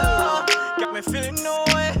 Oh, got me feeling no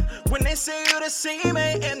way when they say you to see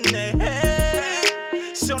me in their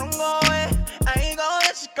head. So don't go away, I ain't gonna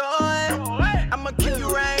let you go away. I'ma keep you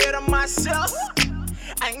right here to myself.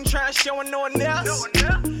 I ain't trying to show no one else.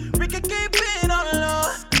 We can keep it on the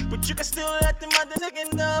low, but you can still let them other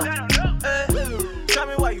niggas know. Tell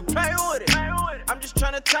me why you play with it. I'm just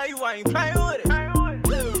trying to tell you why you play with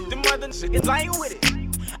it. Them other niggas ain't with it.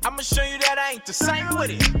 I'ma show you that I ain't the same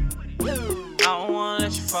with it. don't wanna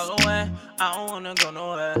let you fall away. I don't wanna go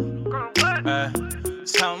nowhere.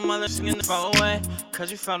 Tell my lips singing to fall away,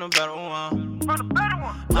 cause you found a better one. I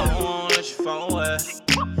don't wanna let you fall away.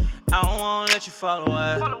 I don't wanna let you fall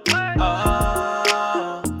away.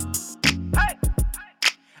 Oh,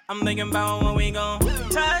 I'm thinking about when we gon'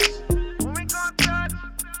 touch.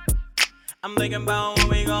 I'm thinking about when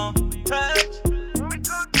we gon' touch.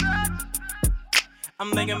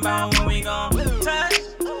 I'm thinking about when we gon' touch.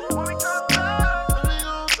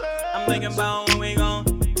 I'm thinking about when we gon'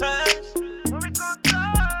 touch.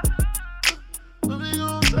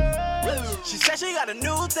 She said she got a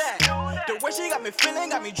new thing. The way she got me feeling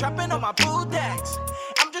got me dropping on my blue decks.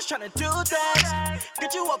 I'm just tryna do that.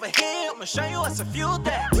 Get you over here, I'ma show you us a few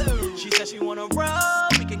things. She said she wanna roll,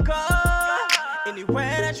 we can go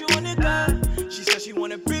anywhere that you wanna go. She said she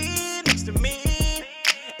wanna be next to me.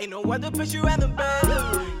 Ain't no other place you rather be.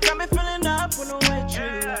 Got me feeling up when I'm with you.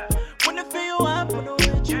 Wanna feel you up when I'm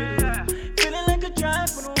with you. Feeling like a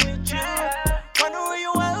drive when I'm with you. Wonder where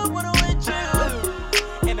you are when I'm with you.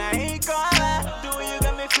 And I ain't gonna lie, the way you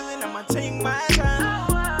got me feeling, I'ma take my time.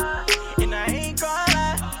 And I ain't gonna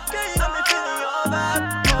lie, girl, you got me feeling your vibe.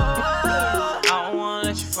 Oh, I don't wanna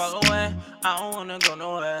let you fall away. I don't wanna go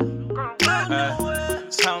nowhere.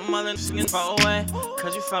 Tell my lips singing far away,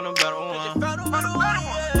 cause you found a better one. I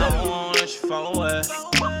don't wanna let you fall away.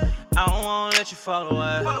 I don't wanna let you fall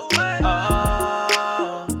away.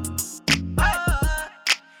 Oh,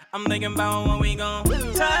 I'm thinking about when we gon'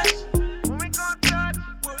 touch.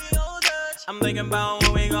 I'm thinking about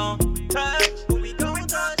when we gon' touch.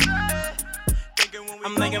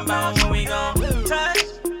 I'm thinking about when we gon' touch.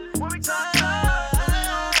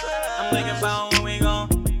 I'm thinking about when we gon'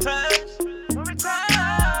 touch.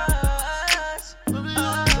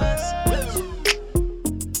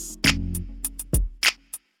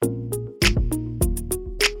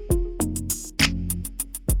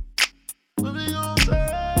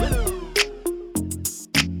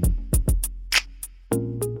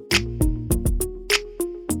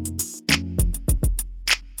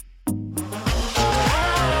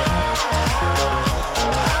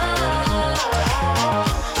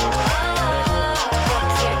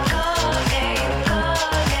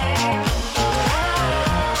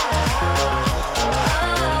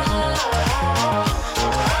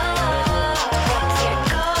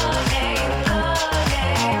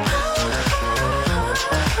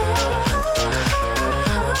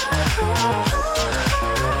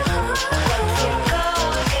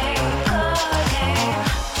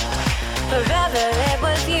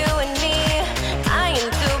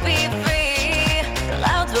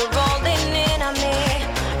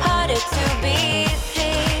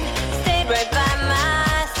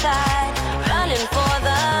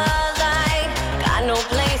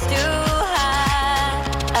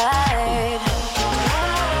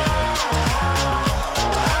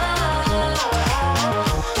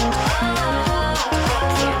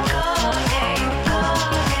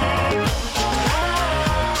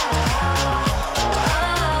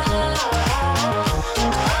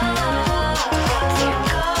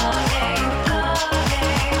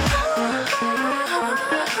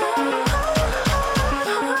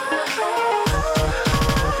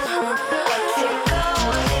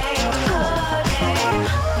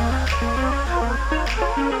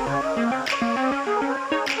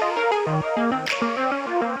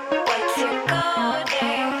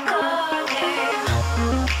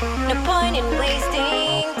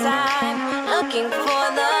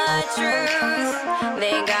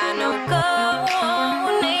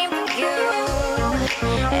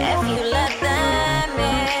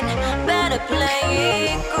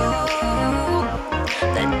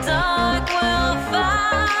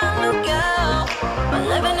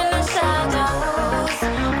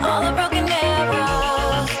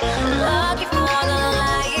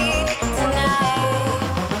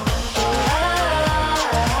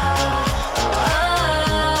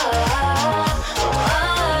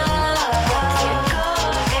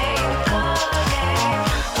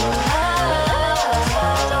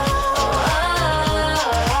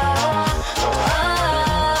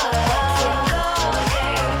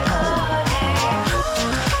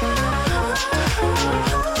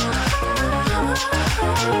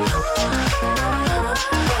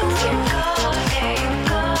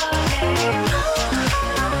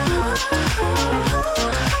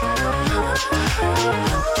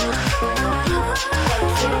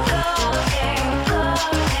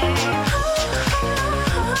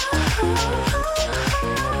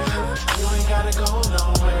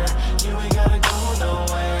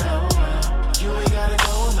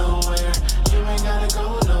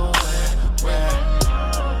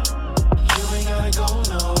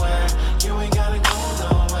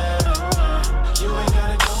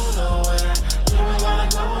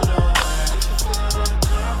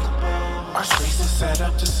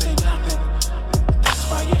 say nothing. That's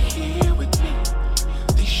why you're here with me.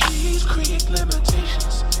 These sheets create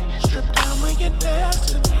limitations. Strip down when you're next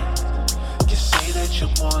to me. You say that you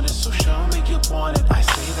want it, so show me you want it. I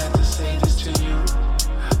say that to say this to you.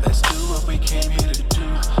 Let's do what we came here to do.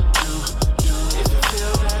 If you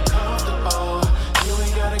feel that comfortable, you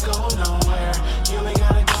ain't gotta go nowhere. You ain't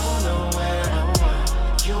gotta go nowhere.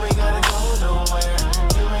 You ain't gotta go nowhere.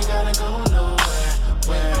 You ain't gotta go nowhere.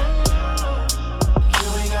 Where? You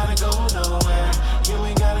ain't gotta go nowhere. You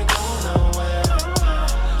ain't gotta go nowhere.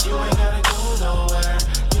 You ain't gotta go nowhere.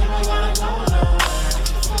 You ain't gotta go nowhere. If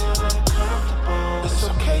you feel that comfortable, it's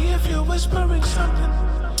okay if you're whispering something.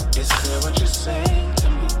 It's clear what you're saying to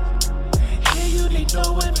me. Here you need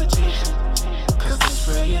no invitation, cause it's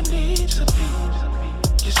where you need to be.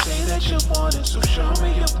 You say that you want it, so show me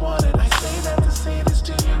you want it. I say that to say this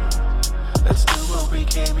to you. Let's do what we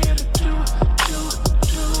came here to do.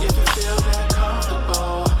 If you feel that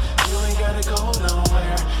comfortable, you ain't gotta go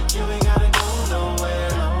nowhere. You ain't gotta go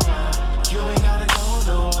nowhere. You ain't gotta go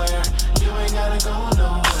nowhere. You ain't gotta go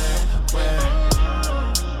nowhere. Where?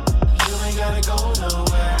 You ain't gotta go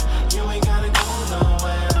nowhere. You ain't gotta go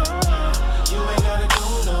nowhere. You ain't gotta go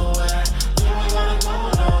nowhere. You ain't gotta go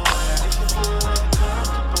nowhere. If you feel that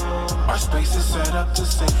comfortable. Our space is set up to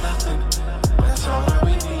say nothing. That's all that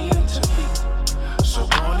we need to be. So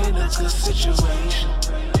go in a good situation.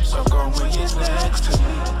 So go when you're next to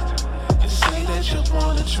me. You say that you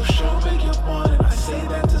want it, so show me you want it. I say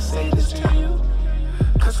that to say this to you.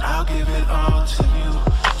 Cause I'll give it all to you.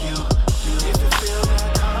 If you feel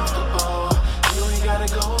that comfortable, you ain't gotta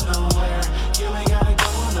go nowhere. You ain't gotta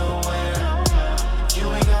go nowhere. You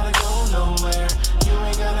ain't gotta go nowhere. You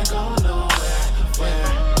ain't gotta go nowhere. Where?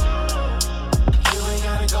 You ain't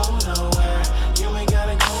gotta go nowhere. You ain't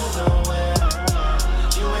gotta go nowhere.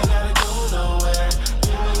 You ain't gotta go nowhere.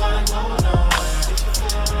 You ain't gotta go nowhere. If you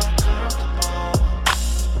feel that comfortable.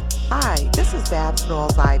 Hi, this is Babz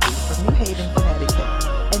Rawls-Ivy from New Haven, Connecticut,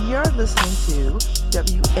 and you're listening to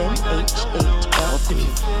WNHH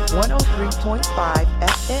 103.5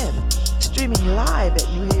 FM, streaming live at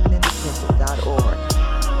newhavenindependent.org.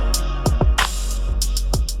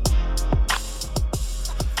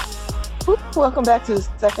 Welcome back to the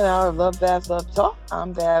second hour of LoveBabz LoveTalk.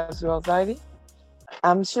 I'm Babz Rawls-Ivy.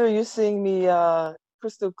 I'm sure you're seeing me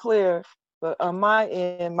crystal clear, but on my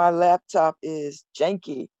end, my laptop is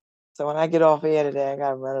janky. So when I get off air today, I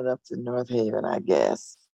gotta run it up to North Haven, I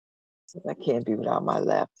guess. So I can't be without my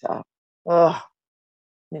laptop. Ugh,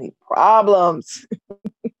 many problems.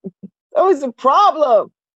 Always a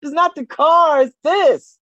problem. It's not the car, it's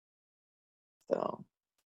this. So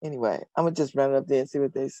anyway, I'm gonna just run it up there and see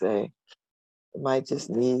what they say. It might just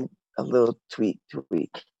need a little tweak. It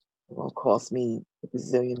won't cost me $1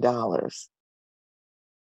 bazillion.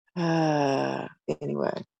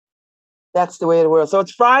 Anyway, that's the way of the world. So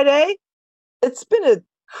it's Friday. It's been a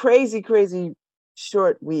crazy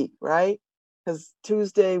short week, right? Because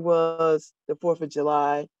Tuesday was the 4th of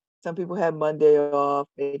July. Some people had Monday off,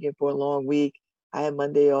 making it for a long week. I had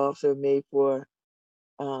Monday off, so it made for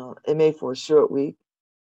a short week,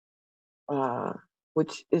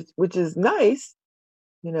 which is nice,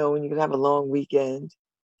 you know, when you can have a long weekend.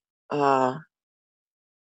 But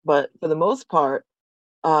for the most part,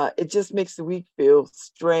 it just makes the week feel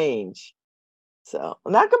strange. So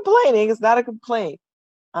I'm not complaining. It's not a complaint.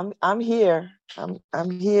 I'm here. I'm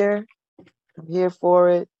here. I'm here for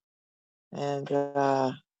it. And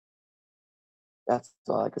that's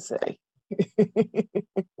all I can say.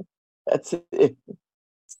 That's it.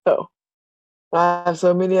 So I have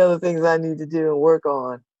so many other things I need to do and work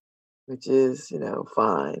on, which is, you know,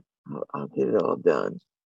 fine. I'll get it all done.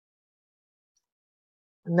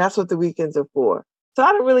 And that's what the weekends are for. So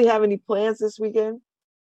I don't really have any plans this weekend.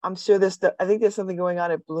 I'm sure I think there's something going on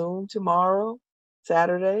at Bloom tomorrow,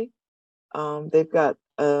 Saturday. They've got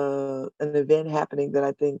an event happening that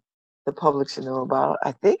I think the public should know about.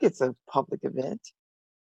 I think it's a public event.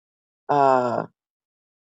 I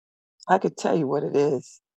could tell you what it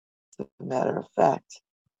is, as a matter of fact.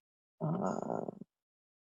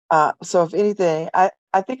 So if anything, I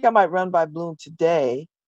think I might run by Bloom today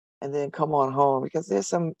and then come on home, because there's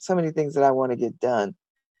so many things that I want to get done.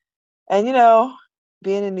 And, you know,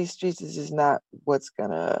 being in these streets is just not what's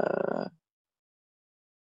gonna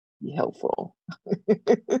be helpful.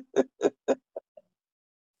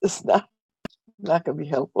 It's not gonna be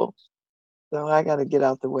helpful. So I got to get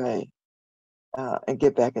out the way and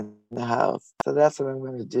get back in the house. So that's what I'm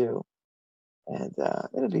going to do, and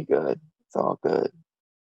it'll be good. It's all good.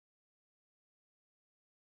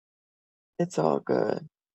 It's all good.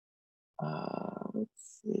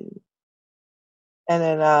 Let's see. And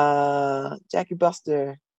then Jackie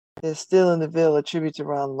Buster There's Still in the Ville, a tribute to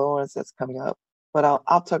Ron Lawrence that's coming up. But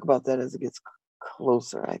I'll talk about that as it gets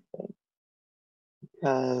closer, I think.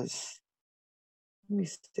 Because, let me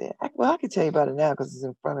see. I can tell you about it now because it's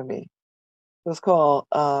in front of me. It's called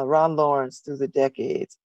Ron Lawrence Through the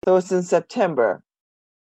Decades. So it's in September.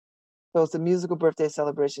 So it's a musical birthday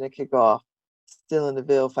celebration to kick off Still in the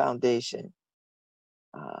Ville Foundation.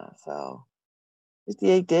 So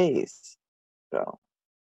 58 days. So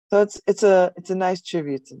it's a nice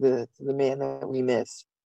tribute to the man that we miss.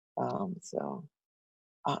 But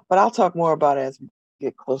I'll talk more about it as we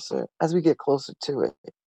get closer to it.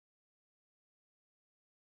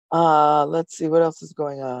 Let's see what else is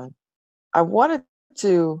going on. I wanted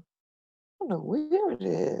to, I don't know where it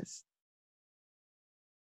is.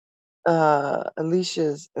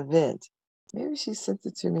 Alicia's event. Maybe she sent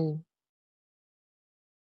it to me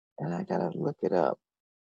and I gotta look it up.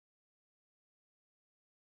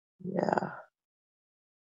 Yeah.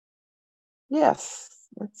 Yes.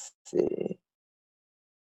 Let's see.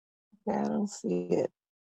 Okay, I don't see it.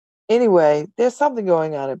 Anyway, there's something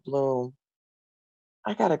going on at Bloom.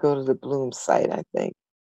 I gotta go to the Bloom site, I think.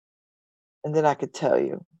 And then I could tell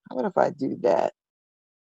you. How about if I do that?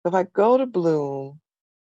 If I go to Bloom,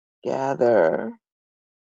 gather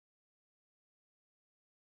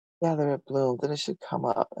at Bloom, then it should come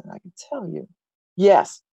up and I can tell you.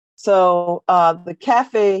 Yes. So the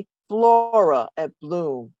Cafe Flora at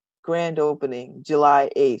Bloom, grand opening, July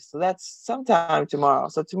 8th. So that's sometime tomorrow.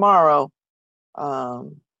 So tomorrow,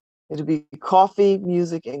 it'll be coffee,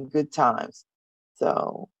 music, and good times.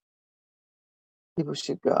 So people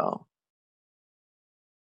should go.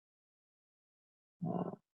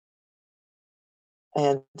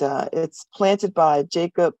 And it's planted by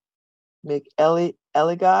Jacob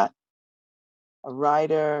McElligott, a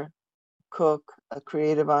writer, cook, a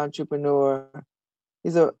creative entrepreneur.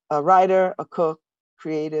 He's a writer, a cook,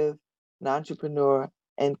 creative, an entrepreneur,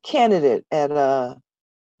 and candidate at the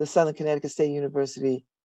Southern Connecticut State University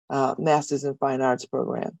Masters in Fine Arts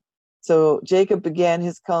program. So Jacob began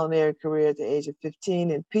his culinary career at the age of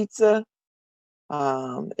 15 in pizza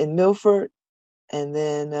in Milford, and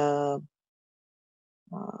then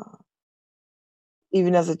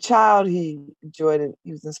even as a child, he enjoyed it.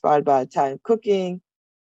 He was inspired by Italian cooking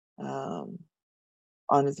on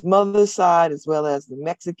his mother's side, as well as the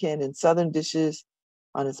Mexican and Southern dishes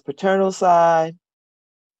on his paternal side.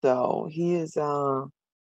 So he has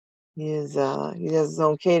his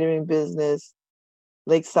own catering business,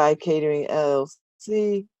 Lakeside Catering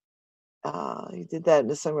LLC. He did that in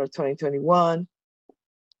the summer of 2021.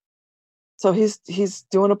 So he's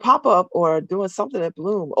doing a pop-up or doing something at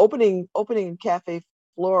Bloom, opening Cafe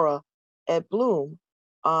Flora at Bloom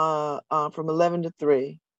from 11 to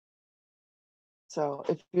 3. So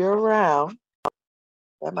if you're around,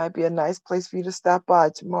 that might be a nice place for you to stop by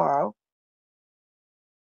tomorrow.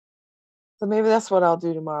 So maybe that's what I'll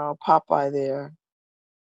do tomorrow. I'll pop by there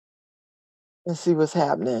and see what's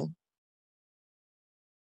happening.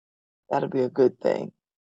 That'll be a good thing.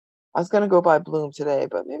 I was going to go by Bloom today,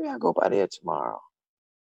 but maybe I'll go by there tomorrow.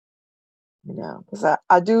 You know, because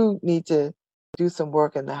I do need to do some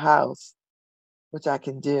work in the house, which I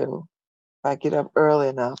can do. If I get up early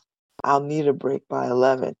enough, I'll need a break by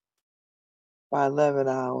 11. By 11,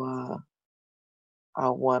 I'll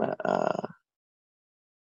want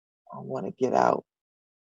to get out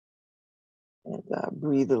and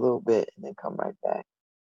breathe a little bit and then come right back.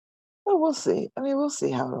 So we'll see. I mean, we'll see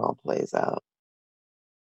how it all plays out.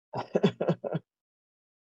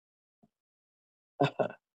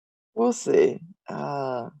 We'll see.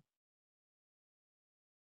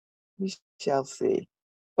 We shall see.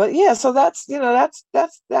 But yeah, so that's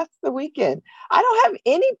the weekend. I don't have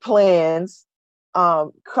any plans,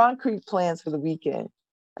 concrete plans for the weekend.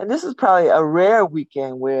 And this is probably a rare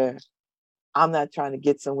weekend where I'm not trying to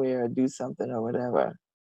get somewhere or do something or whatever.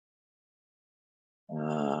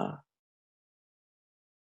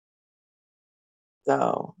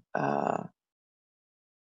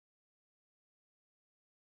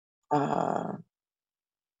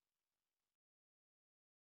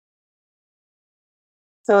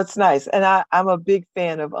 So it's nice. And I'm a big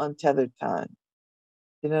fan of untethered time.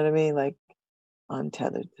 You know what I mean? Like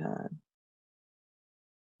untethered time.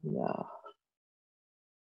 Yeah.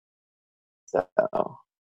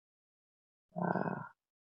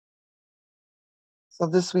 So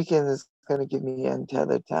this weekend is going to give me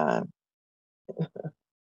untethered time.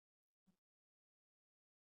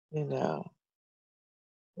 You know,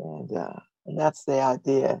 and that's the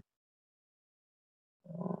idea.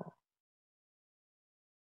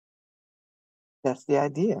 That's the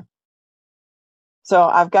idea. So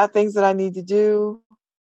I've got things that I need to do.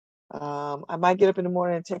 I might get up in the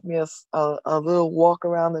morning and take me a little walk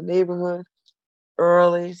around the neighborhood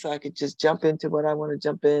early so I could just jump into what I want to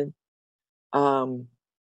jump in. Do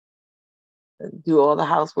all the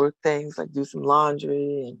housework things, like do some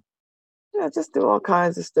laundry and just do all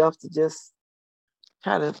kinds of stuff to just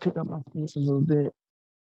try to pick up my pace a little bit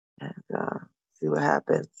and see what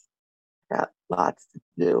happens. Got lots to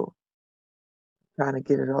do, trying to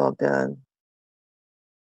get it all done.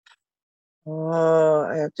 Oh,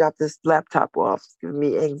 I have dropped this laptop off. It's giving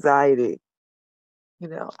me anxiety.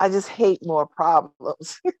 I just hate more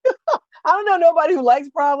problems. I don't know nobody who likes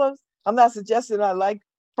problems. I'm not suggesting I like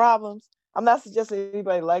problems. I'm not suggesting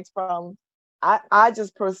anybody likes problems. I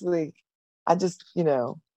just personally, I'll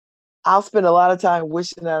spend a lot of time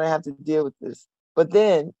wishing that I have to deal with this. But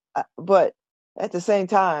at the same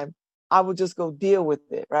time, I will just go deal with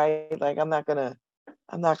it, right? Like I'm not going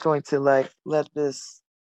to like let this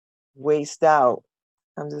waste out.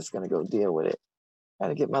 I'm just gonna go deal with it. Try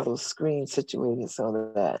to get my little screen situated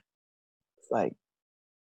so that it's like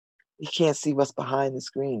you can't see what's behind the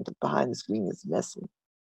screen. But behind the screen is messy.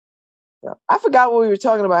 So I forgot what we were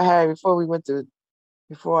talking about, Harry,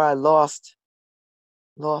 before I lost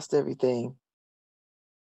everything.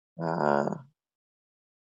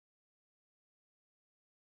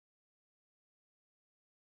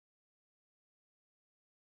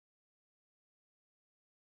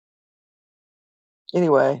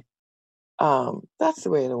 Anyway, that's the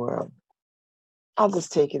way of the world. I'll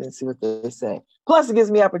just take it and see what they say. Plus, it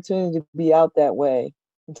gives me opportunity to be out that way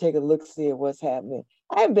and take a look-see at what's happening.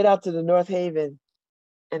 I haven't been out to the North Haven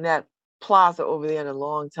in that plaza over there in a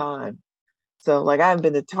long time. So, like, I haven't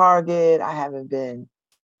been to Target. I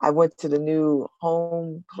went to the new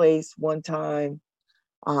home place one time.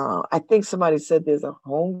 I think somebody said there's a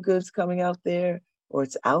Home Goods coming out there, or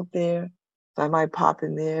it's out there. So I might pop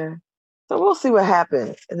in there. So we'll see what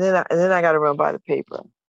happens. And then I got to run by the paper.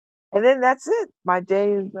 And then that's it. My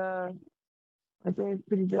day is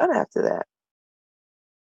pretty done after that.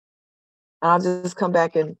 I'll just come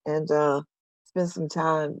back and spend some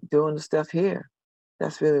time doing the stuff here.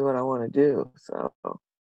 That's really what I want to do. So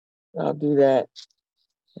I'll do that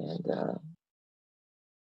and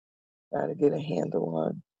try to get a handle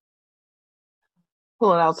on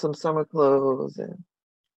pulling out some summer clothes and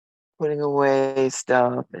putting away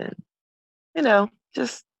stuff and,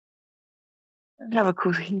 just have a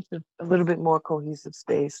little bit more cohesive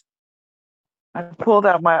space. I pulled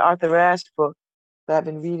out my Arthur Ashe book that I've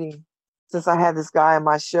been reading since I had this guy on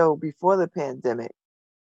my show before the pandemic.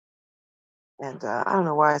 And I don't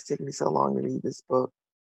know why it's taking me so long to read this book,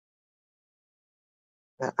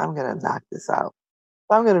 but I'm going to knock this out.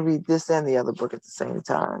 I'm going to read this and the other book at the same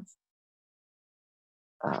time.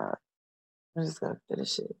 I'm just going to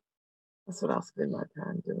finish it. That's what I'll spend my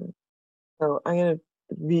time doing. So I'm going to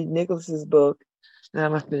read Nicholas's book, and I'm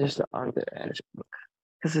going to finish the Arthur Ashe book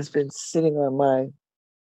because it's been sitting in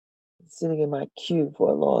my queue for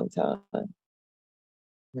a long time.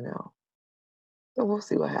 So we'll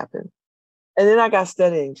see what happens. And then I got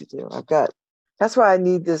studying to do. That's why I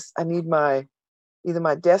need this. I need either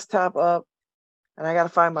my desktop up, and I got to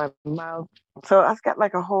find my mouse. So I've got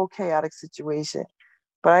like a whole chaotic situation.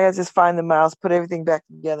 But I got to just find the mouse, put everything back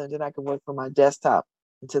together, and then I can work from my desktop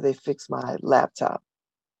until they fix my laptop.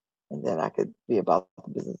 And then I could be about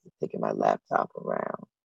the business of taking my laptop around.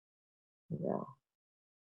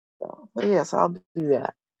 So I'll do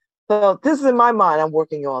that. So this is in my mind. I'm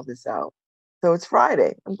working all this out. So it's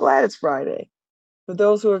Friday. I'm glad it's Friday. For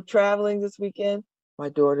those who are traveling this weekend, my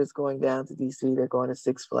daughter's going down to DC. They're going to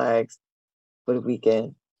Six Flags for the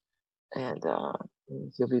weekend. And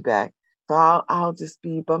she'll be back. So I'll just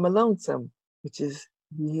be by my lonesome, which is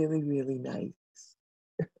really, really nice.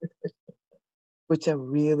 Which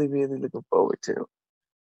I'm really, really looking forward to.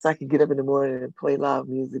 So I can get up in the morning and play loud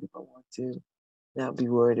music if I want to. Not be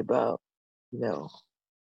worried about,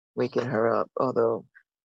 waking her up. Although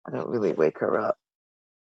I don't really wake her up.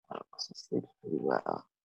 She sleeps pretty well.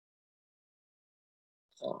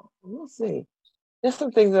 So we'll see. There's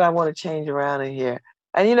some things that I want to change around in here.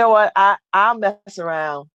 And you know what? I'll mess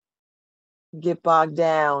around, get bogged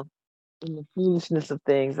down in the foolishness of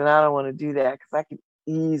things. And I don't want to do that because I could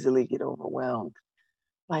easily get overwhelmed.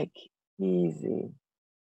 Like easy.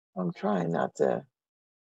 I'm trying not to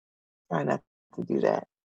do that. Trying not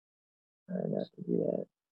to do that.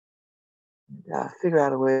 And, figure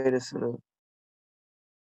out a way to sort of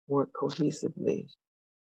work cohesively.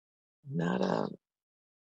 Not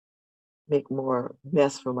make more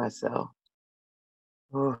mess for myself.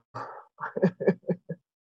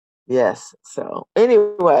 Yes. So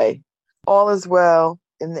anyway, all is well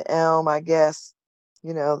in the elm, I guess.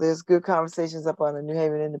 There's good conversations up on the New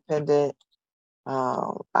Haven Independent.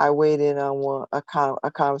 I weighed in on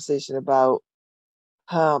a conversation about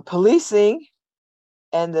policing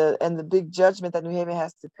and the big judgment that New Haven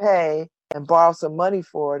has to pay and borrow some money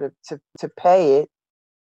for to pay it.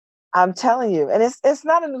 I'm telling you, and it's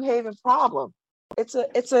not a New Haven problem.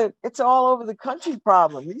 It's all over the country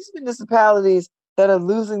problem. These municipalities that are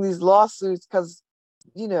losing these lawsuits because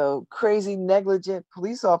crazy negligent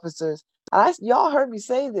police officers. Y'all heard me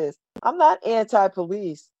say this. I'm not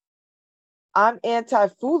anti-police. I'm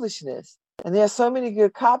anti-foolishness. And there are so many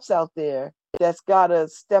good cops out there that's got to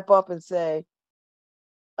step up and say,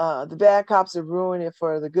 the bad cops are ruining it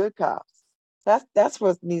for the good cops. That's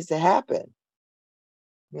what needs to happen,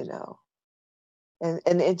 and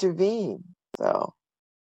intervene. So,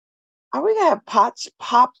 are we gonna have pot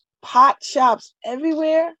shops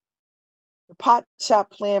everywhere? The pot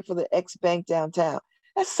shop plan for the X Bank downtown.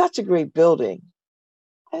 That's such a great building.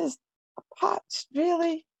 That is a pot,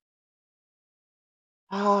 really?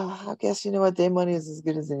 I guess you know what? Their money is as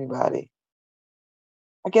good as anybody.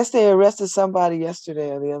 I guess they arrested somebody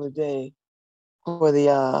yesterday or the other day for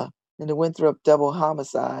in the Winthrop double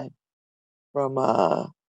homicide from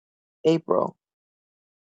April.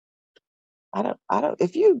 I don't.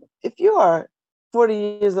 If you are 40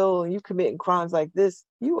 years old and you committing crimes like this,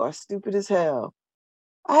 you are stupid as hell.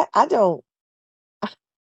 I don't.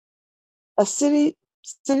 A city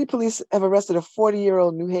police have arrested a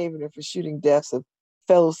 40-year-old New Havener for shooting deaths of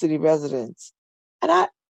fellow city residents. And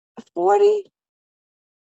 40?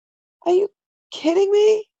 Are you kidding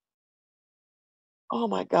me? Oh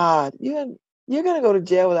my God. You're gonna go to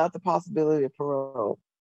jail without the possibility of parole.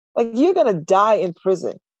 Like, you're gonna die in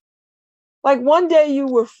prison. Like, one day you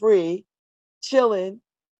were free, chilling,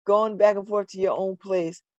 going back and forth to your own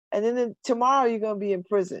place, and then tomorrow you're gonna be in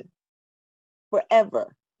prison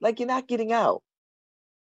forever. Like, you're not getting out.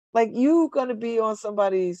 Like, you're gonna be on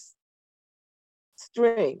somebody's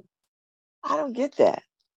string. I don't get that.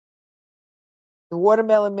 The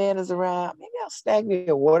watermelon man is around. Maybe I'll snag me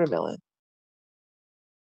a watermelon.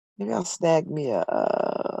 Maybe I'll snag me a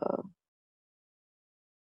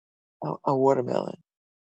watermelon.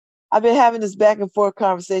 I've been having this back and forth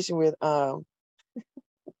conversation with Brian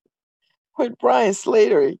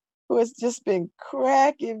Slatery, who has just been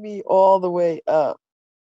cracking me all the way up.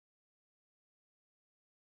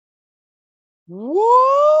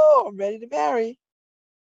 Whoa, I'm ready to marry.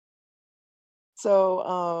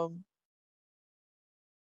 So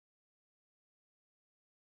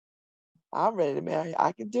I'm ready to marry.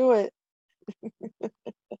 I can do it.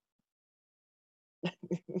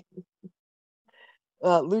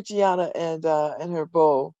 Luciana and her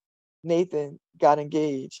beau, Nathan, got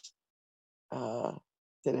engaged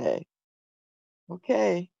today.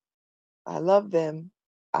 Okay. I love them.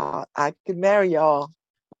 I could marry y'all.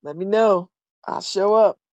 Let me know. I'll show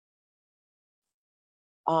up.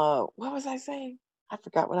 What was I saying? I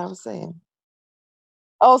forgot what I was saying.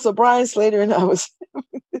 Oh, so Brian Slater and I was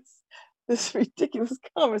having this ridiculous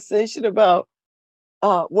conversation about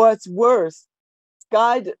what's worse,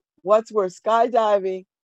 skydiving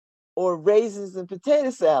or raisins and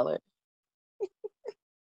potato salad.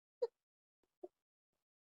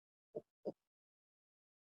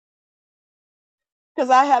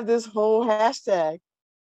 Because I have this whole hashtag,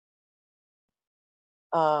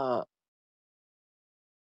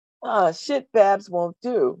 shit Babz won't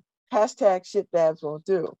do. Hashtag shit Babz won't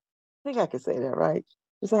do. I think I can say that, right?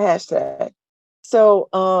 It's a hashtag. So,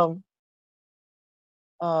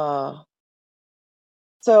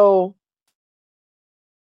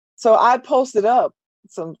 so I posted up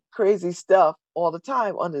some crazy stuff all the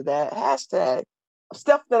time under that hashtag,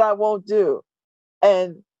 stuff that I won't do.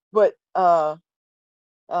 But I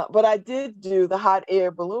did do the hot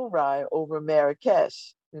air balloon ride over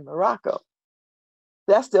Marrakesh in Morocco.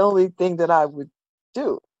 That's the only thing that I would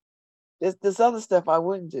do. This other stuff I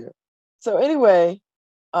wouldn't do. So anyway,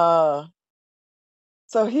 so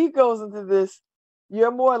he goes into this,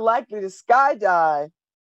 you're more likely to skydive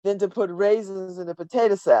than to put raisins in a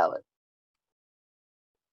potato salad.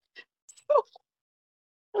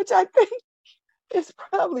 Which I think is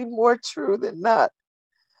probably more true than not.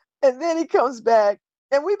 And then he comes back,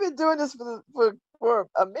 and we've been doing this for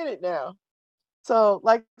a minute now. So,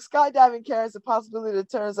 like, skydiving carries the possibility that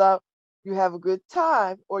it turns out you have a good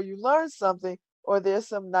time, or you learn something, or there's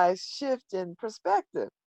some nice shift in perspective.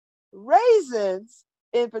 Raisins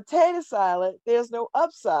in potato salad, there's no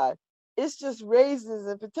upside. It's just raisins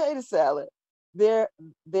and potato salad. There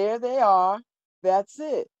they are. That's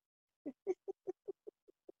it.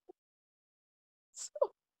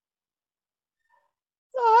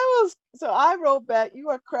 So I wrote back, you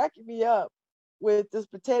are cracking me up. with this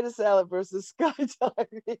potato salad versus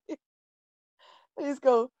skydiving. Let's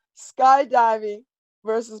go skydiving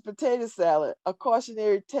versus potato salad. A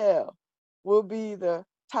cautionary tale will be the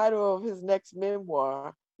title of his next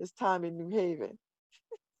memoir, His Time in New Haven.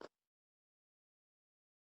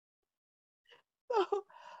 So,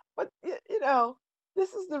 but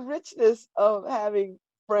this is the richness of having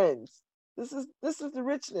friends. This is the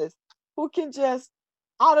richness. Who can just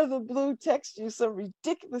out of the blue text you some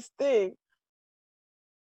ridiculous thing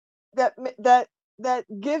that that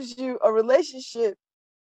gives you a relationship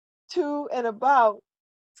to and about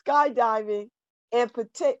skydiving and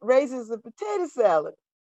raisins and potato salad.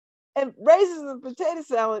 And raisins and potato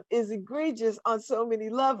salad is egregious on so many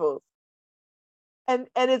levels. And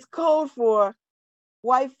it's code for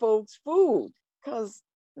white folks' food, because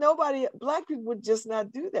black people would just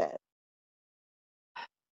not do that.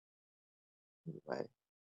 Anyway,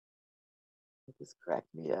 it just cracked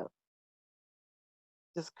me up.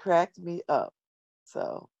 Just cracked me up.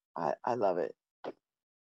 So I love it.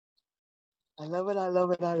 I love it. I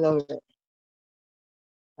love it. I love it.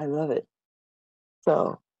 I love it.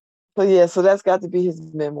 So yeah, so that's got to be his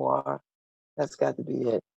memoir. That's got to be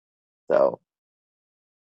it. So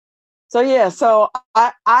yeah, so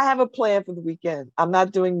I have a plan for the weekend. I'm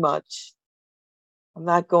not doing much. I'm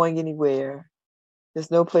not going anywhere.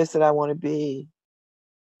 There's no place that I want to be.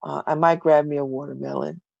 I might grab me a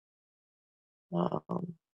watermelon.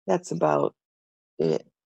 That's about it.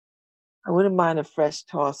 I wouldn't mind a fresh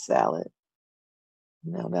tossed salad.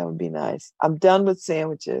 That would be nice. I'm done with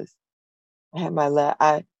sandwiches. I had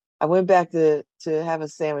I went back to have a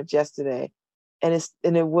sandwich yesterday, and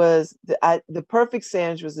it was the perfect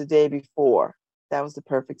sandwich was the day before. That was the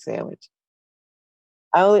perfect sandwich.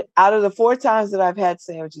 Out of the 4 times that I've had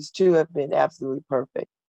sandwiches, 2 have been absolutely perfect.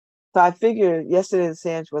 So I figured yesterday the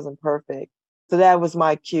sandwich wasn't perfect. So that was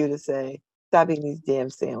my cue to say, stop eating these damn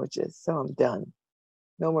sandwiches. So I'm done.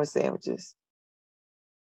 No more sandwiches.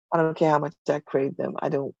 I don't care how much I crave them. I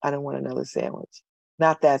don't want another sandwich.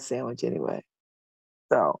 Not that sandwich anyway.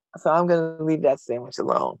 So I'm gonna leave that sandwich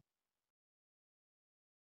alone.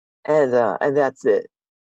 And that's it.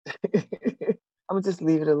 I'm gonna just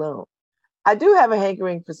leave it alone. I do have a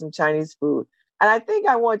hankering for some Chinese food. And I think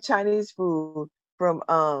I want Chinese food from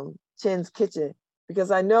Chin's Kitchen,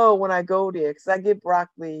 because I know when I go there, because I get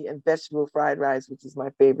broccoli and vegetable fried rice, which is my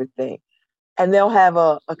favorite thing. And they'll have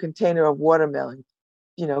a container of watermelon,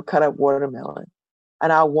 cut up watermelon.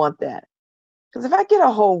 And I want that. Because if I get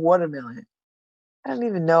a whole watermelon, I don't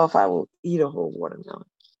even know if I will eat a whole watermelon.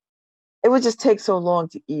 It would just take so long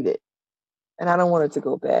to eat it. And I don't want it to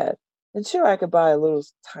go bad. And sure, I could buy a little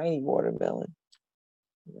tiny watermelon.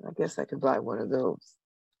 I guess I could buy one of those.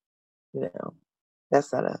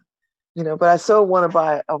 That's not but I so want to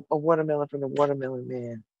buy a watermelon from the Watermelon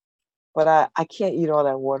Man. But I can't eat all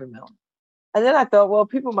that watermelon. And then I thought, well,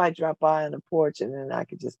 people might drop by on the porch and then I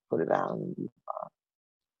could just put it out and eat.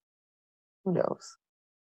 Who knows?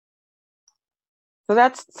 So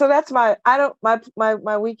that's my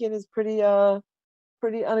weekend is pretty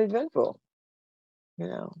uneventful.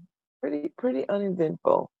 Pretty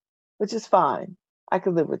uneventful, which is fine. I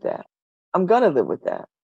could live with that. I'm gonna live with that.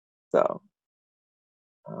 So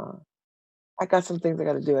I got some things I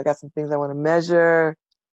got to do. I got some things I want to measure,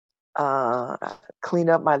 clean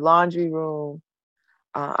up my laundry room.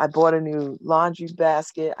 I bought a new laundry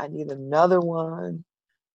basket. I need another one.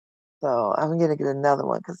 So I'm going to get another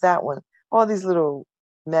one, because that one, all these little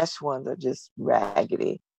mesh ones are just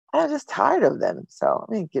raggedy. I'm just tired of them. So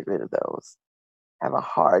I'm going to get rid of those. Have a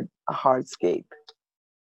hardscape.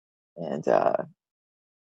 And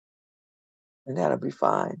that'll be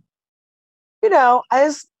fine.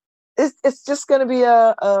 It's just going to be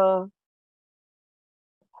a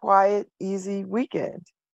quiet, easy weekend.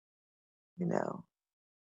 See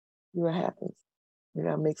what happens.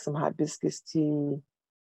 I'll make some hibiscus tea.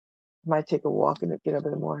 Might take a walk and get up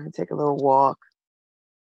in the morning and take a little walk.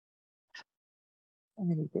 So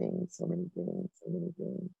many things.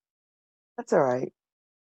 That's all right.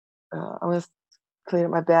 I'm going to clean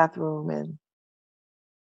up my bathroom and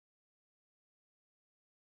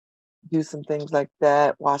do some things like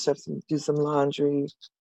that. Do some laundry.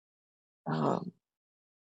 And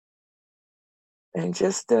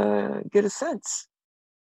just get a sense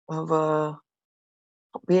of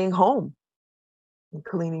being home and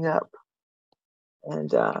cleaning up and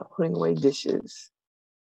putting away dishes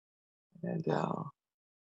and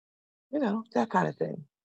that kind of thing.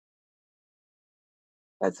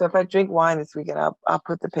 And so if I drink wine this weekend, I'll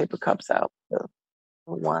put the paper cups out, the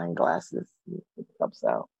wine glasses, put the cups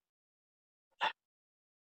out.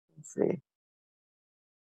 Let's see.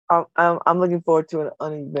 I'm looking forward to an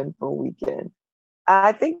uneventful weekend.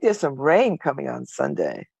 I think there's some rain coming on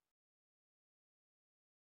Sunday.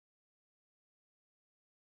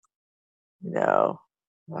 Got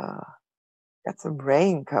some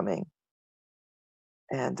rain coming.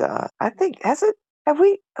 And I think, have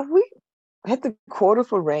we hit the quarter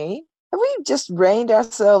for rain? Have we just rained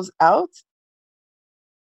ourselves out?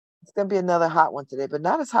 It's going to be another hot one today, but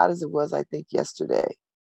not as hot as it was, I think, yesterday.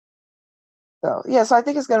 So, yeah, so I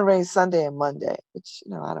think it's going to rain Sunday and Monday, which,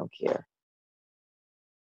 I don't care.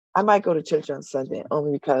 I might go to church on Sunday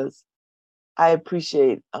only because I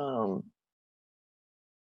appreciate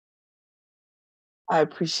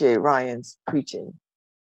Ryan's preaching,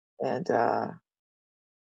 and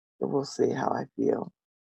we'll see how I feel.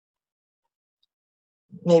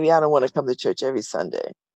 Maybe I don't want to come to church every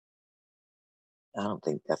Sunday. I don't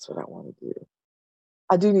think that's what I want to do.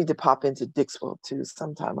 I do need to pop into Dixwell too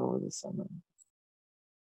sometime over the summer.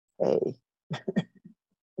 Hey,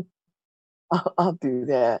 I'll do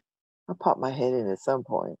that. I'll pop my head in at some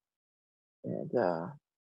point and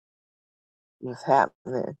what's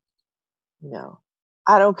happening.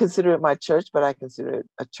 I don't consider it my church, but I consider it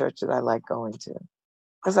a church that I like going to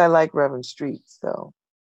because I like Reverend Street. So,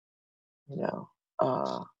 and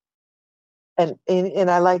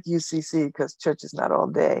I like UCC because church is not all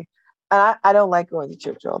day. And I don't like going to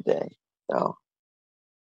church all day. So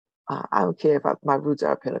I don't care if my roots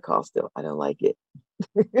are Pentecostal. I don't like it.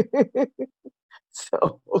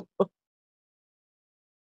 So,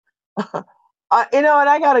 and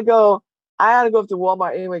I gotta go. I gotta go up to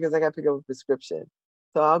Walmart anyway because I gotta pick up a prescription.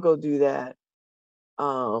 So I'll go do that.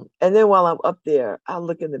 And then while I'm up there, I'll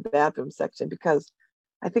look in the bathroom section because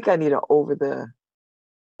I think I need an over the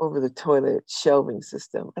toilet shelving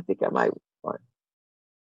system. I think I might want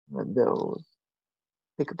one of those.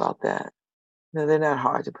 Think about that. They're not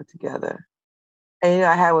hard to put together. And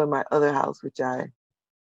I had one in my other house,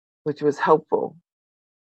 which was helpful.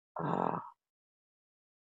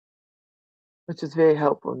 Which is very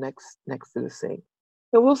helpful next to the sink.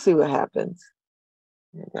 So we'll see what happens.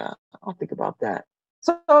 And I'll think about that.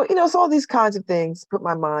 So, it's all these kinds of things, put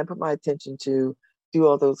my attention to, do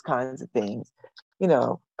all those kinds of things.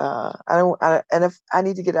 And if I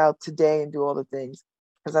need to get out today and do all the things,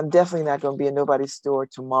 because I'm definitely not going to be in nobody's store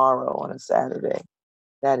tomorrow on a Saturday.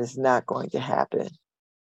 That is not going to happen.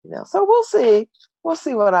 So we'll see. We'll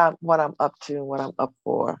see what I'm up to and what I'm up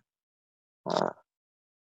for.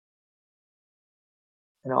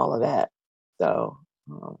 And all of that. So,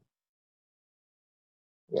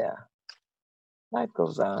 yeah, life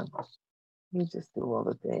goes on. You just do all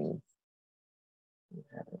the things.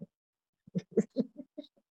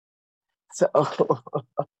 So,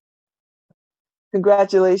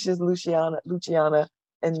 congratulations, Luciana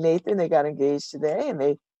and Nathan. They got engaged today, and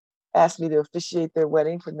they asked me to officiate their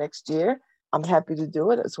wedding for next year. I'm happy to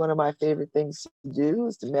do it. It's one of my favorite things to do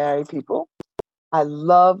is to marry people. I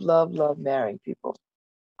love, love, love marrying people.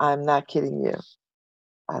 I'm not kidding you.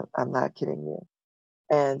 I'm not kidding you.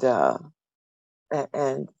 And I'm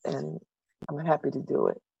happy to do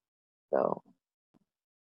it. So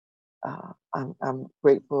I'm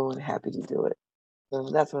grateful and happy to do it. So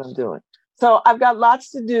that's what I'm doing. So I've got lots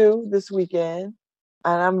to do this weekend,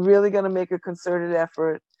 and I'm really going to make a concerted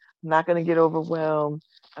effort. I'm not going to get overwhelmed.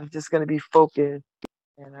 I'm just going to be focused,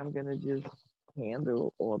 and I'm going to just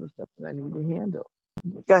handle all the stuff that I need to handle.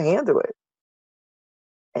 I'm going to handle it.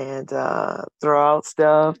 And throw out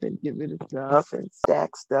stuff and get rid of stuff and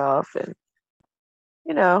stack stuff. And,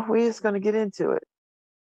 we're just going to get into it.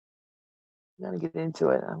 I'm going to get into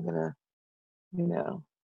it. I'm going to,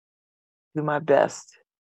 do my best.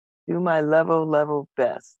 Do my level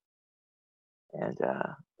best. And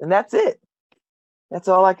that's it. That's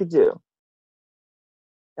all I could do.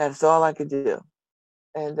 That's all I could do.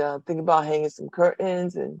 And think about hanging some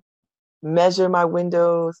curtains and measure my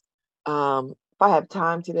windows. If I have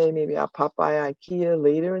time today, maybe I'll pop by IKEA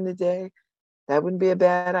later in the day. That wouldn't be a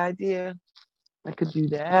bad idea. I could do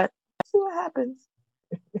that. See what happens.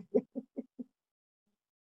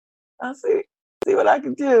 I'll see what I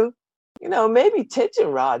can do. Maybe tension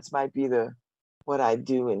rods might be what I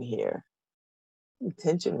do in here.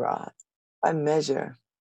 Tension rods. I measure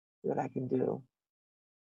what I can do.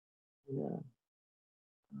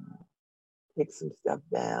 Take some stuff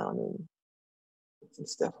down and put some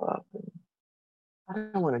stuff up. And I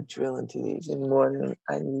don't want to drill into these any more than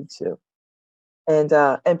I need to.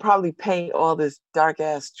 And probably paint all this dark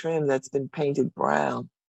ass trim that's been painted brown.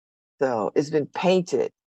 So it's been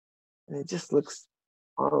painted and it just looks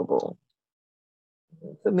horrible.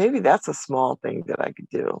 So maybe that's a small thing that I could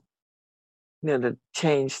do, to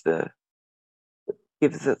change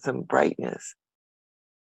gives it some brightness.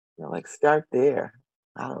 Like start there.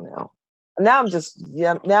 I don't know. now I'm just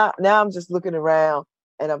now I'm just looking around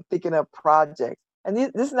and I'm thinking of projects. And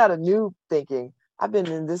this is not a new thinking. I've been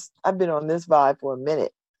on this vibe for a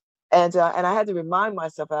minute. And I had to remind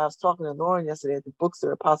myself, and I was talking to Lauren yesterday at the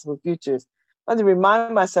bookstore, Possible Futures. I had to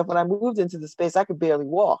remind myself when I moved into the space, I could barely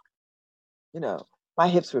walk. My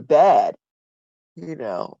hips were bad. It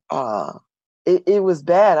was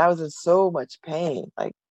bad. I was in so much pain.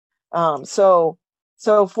 Like, so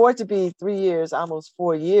for it to be 3 years, almost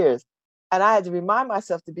 4 years, and I had to remind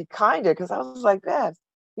myself to be kinder because I was like, Babz,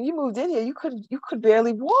 when you moved in here, you could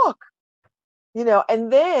barely walk, and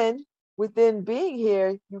then within being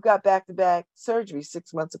here, you got back-to-back surgery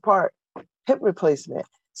 6 months apart, hip replacement.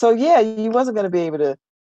 So yeah, you wasn't going to be able to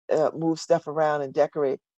move stuff around and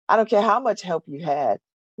decorate. I don't care how much help you had,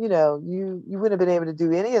 you wouldn't have been able to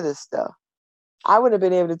do any of this stuff. I wouldn't have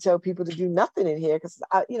been able to tell people to do nothing in here because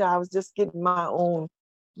I was just getting my own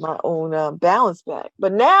balance back.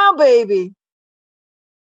 But now, baby,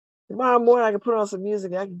 tomorrow morning I can put on some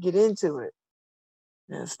music and I can get into it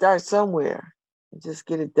and start somewhere and just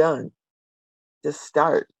get it done. Just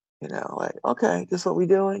start, like, okay, this is what we're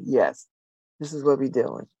doing? Yes, this is what we're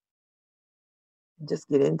doing. Just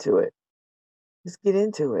get into it. Just get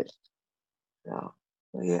into it. So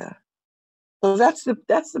yeah. So that's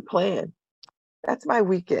the plan. That's my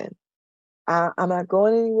weekend. I'm not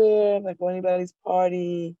going anywhere. I'm not going to anybody's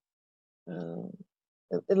party,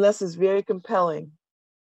 unless it's very compelling.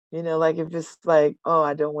 Like if it's like, oh,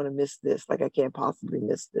 I don't want to miss this. Like I can't possibly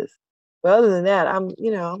miss this. But other than that, I'm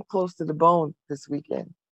close to the bone this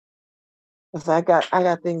weekend. Because I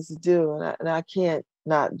got things to do, and I can't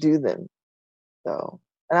not do them. So,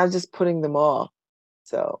 and I'm just putting them off.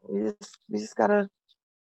 So we just gotta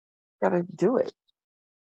do it.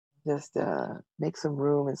 Just make some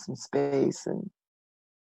room and some space and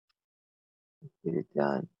get it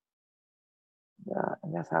done.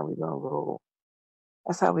 And that's how we gonna roll.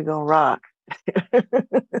 That's how we gonna rock.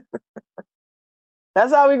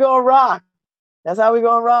 That's how we gonna rock. That's how we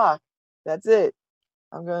gonna rock. That's it.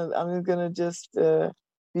 I'm gonna just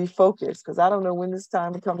be focused because I don't know when this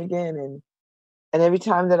time will come again, and every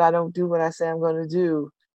time that I don't do what I say I'm going to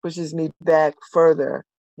do pushes me back further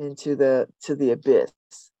into the abyss.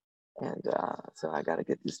 And so I got to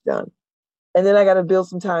get this done, and then I got to build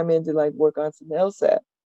some time in to like work on some LSAT.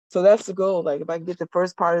 So that's the goal. Like if I can get the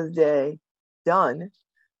first part of the day done,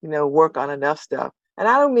 work on enough stuff. And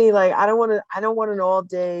I don't mean like I don't want an all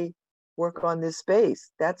day work on this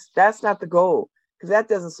space. That's not the goal because that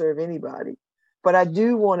doesn't serve anybody. But I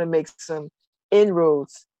do want to make some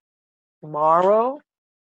inroads tomorrow,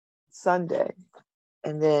 Sunday,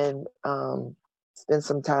 and then spend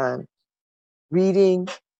some time reading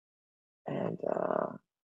and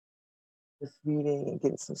just reading and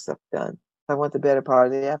getting some stuff done. I want the better part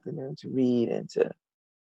of the afternoon to read and to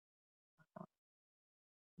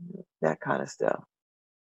that kind of stuff,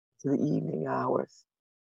 to the evening hours.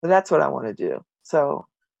 So that's what I want to do. So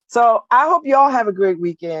I hope y'all have a great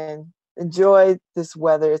weekend. Enjoy this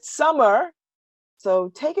weather. It's summer, so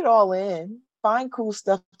take it all in. Find cool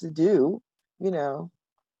stuff to do.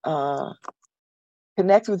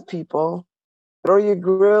 Connect with people. Throw your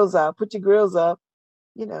grills out. Put your grills up.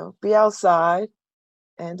 Be outside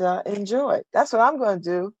and enjoy. That's what I'm going to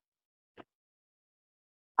do.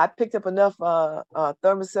 I picked up enough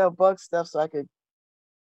thermocell bug stuff so I could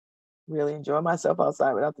really enjoy myself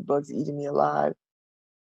outside without the bugs eating me alive.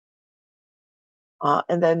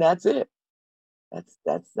 And then that's it. That's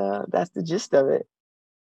the gist of it.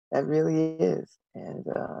 That really is. And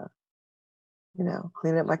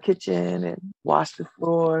clean up my kitchen and wash the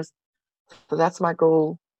floors. So that's my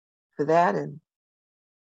goal for that. And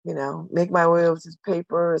make my way over to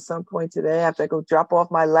paper at some point today after I go drop off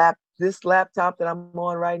this laptop that I'm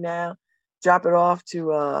on right now. Drop it off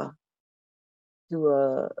to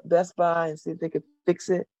Best Buy and see if they could fix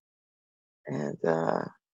it. And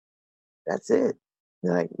that's it.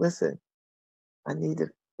 They're like, listen, I need to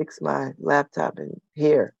fix my laptop, and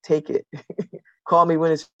here, take it. Call me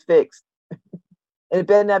when it's fixed. And it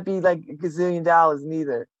better not be like $1 gazillion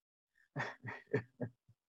neither.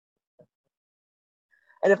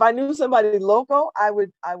 And if I knew somebody local, I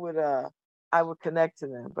would connect to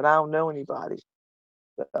them, but I don't know anybody.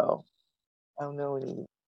 So I don't know any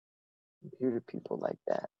computer people like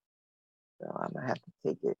that. So I'm gonna have to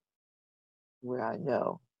take it where I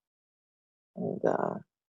know. And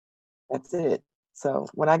that's it. So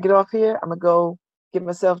when I get off here, I'm gonna go get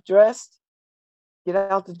myself dressed, get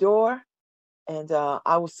out the door, and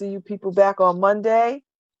I will see you people back on Monday.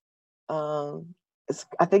 I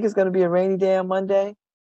think it's gonna be a rainy day on Monday,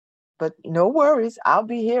 but no worries. I'll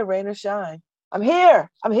be here, rain or shine. I'm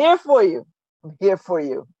here. I'm here for you. I'm here for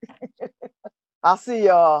you. I'll see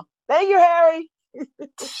y'all. Thank you, Harry.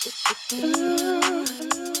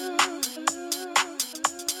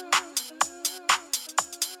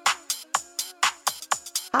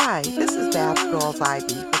 Hi, this is Babz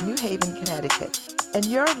Rawls-Ivy from New Haven, Connecticut, and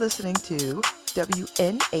you're listening to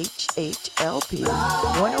WNHH-LP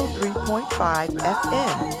 103.5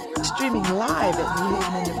 FM, streaming live at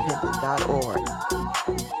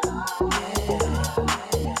newhavenindependent.org.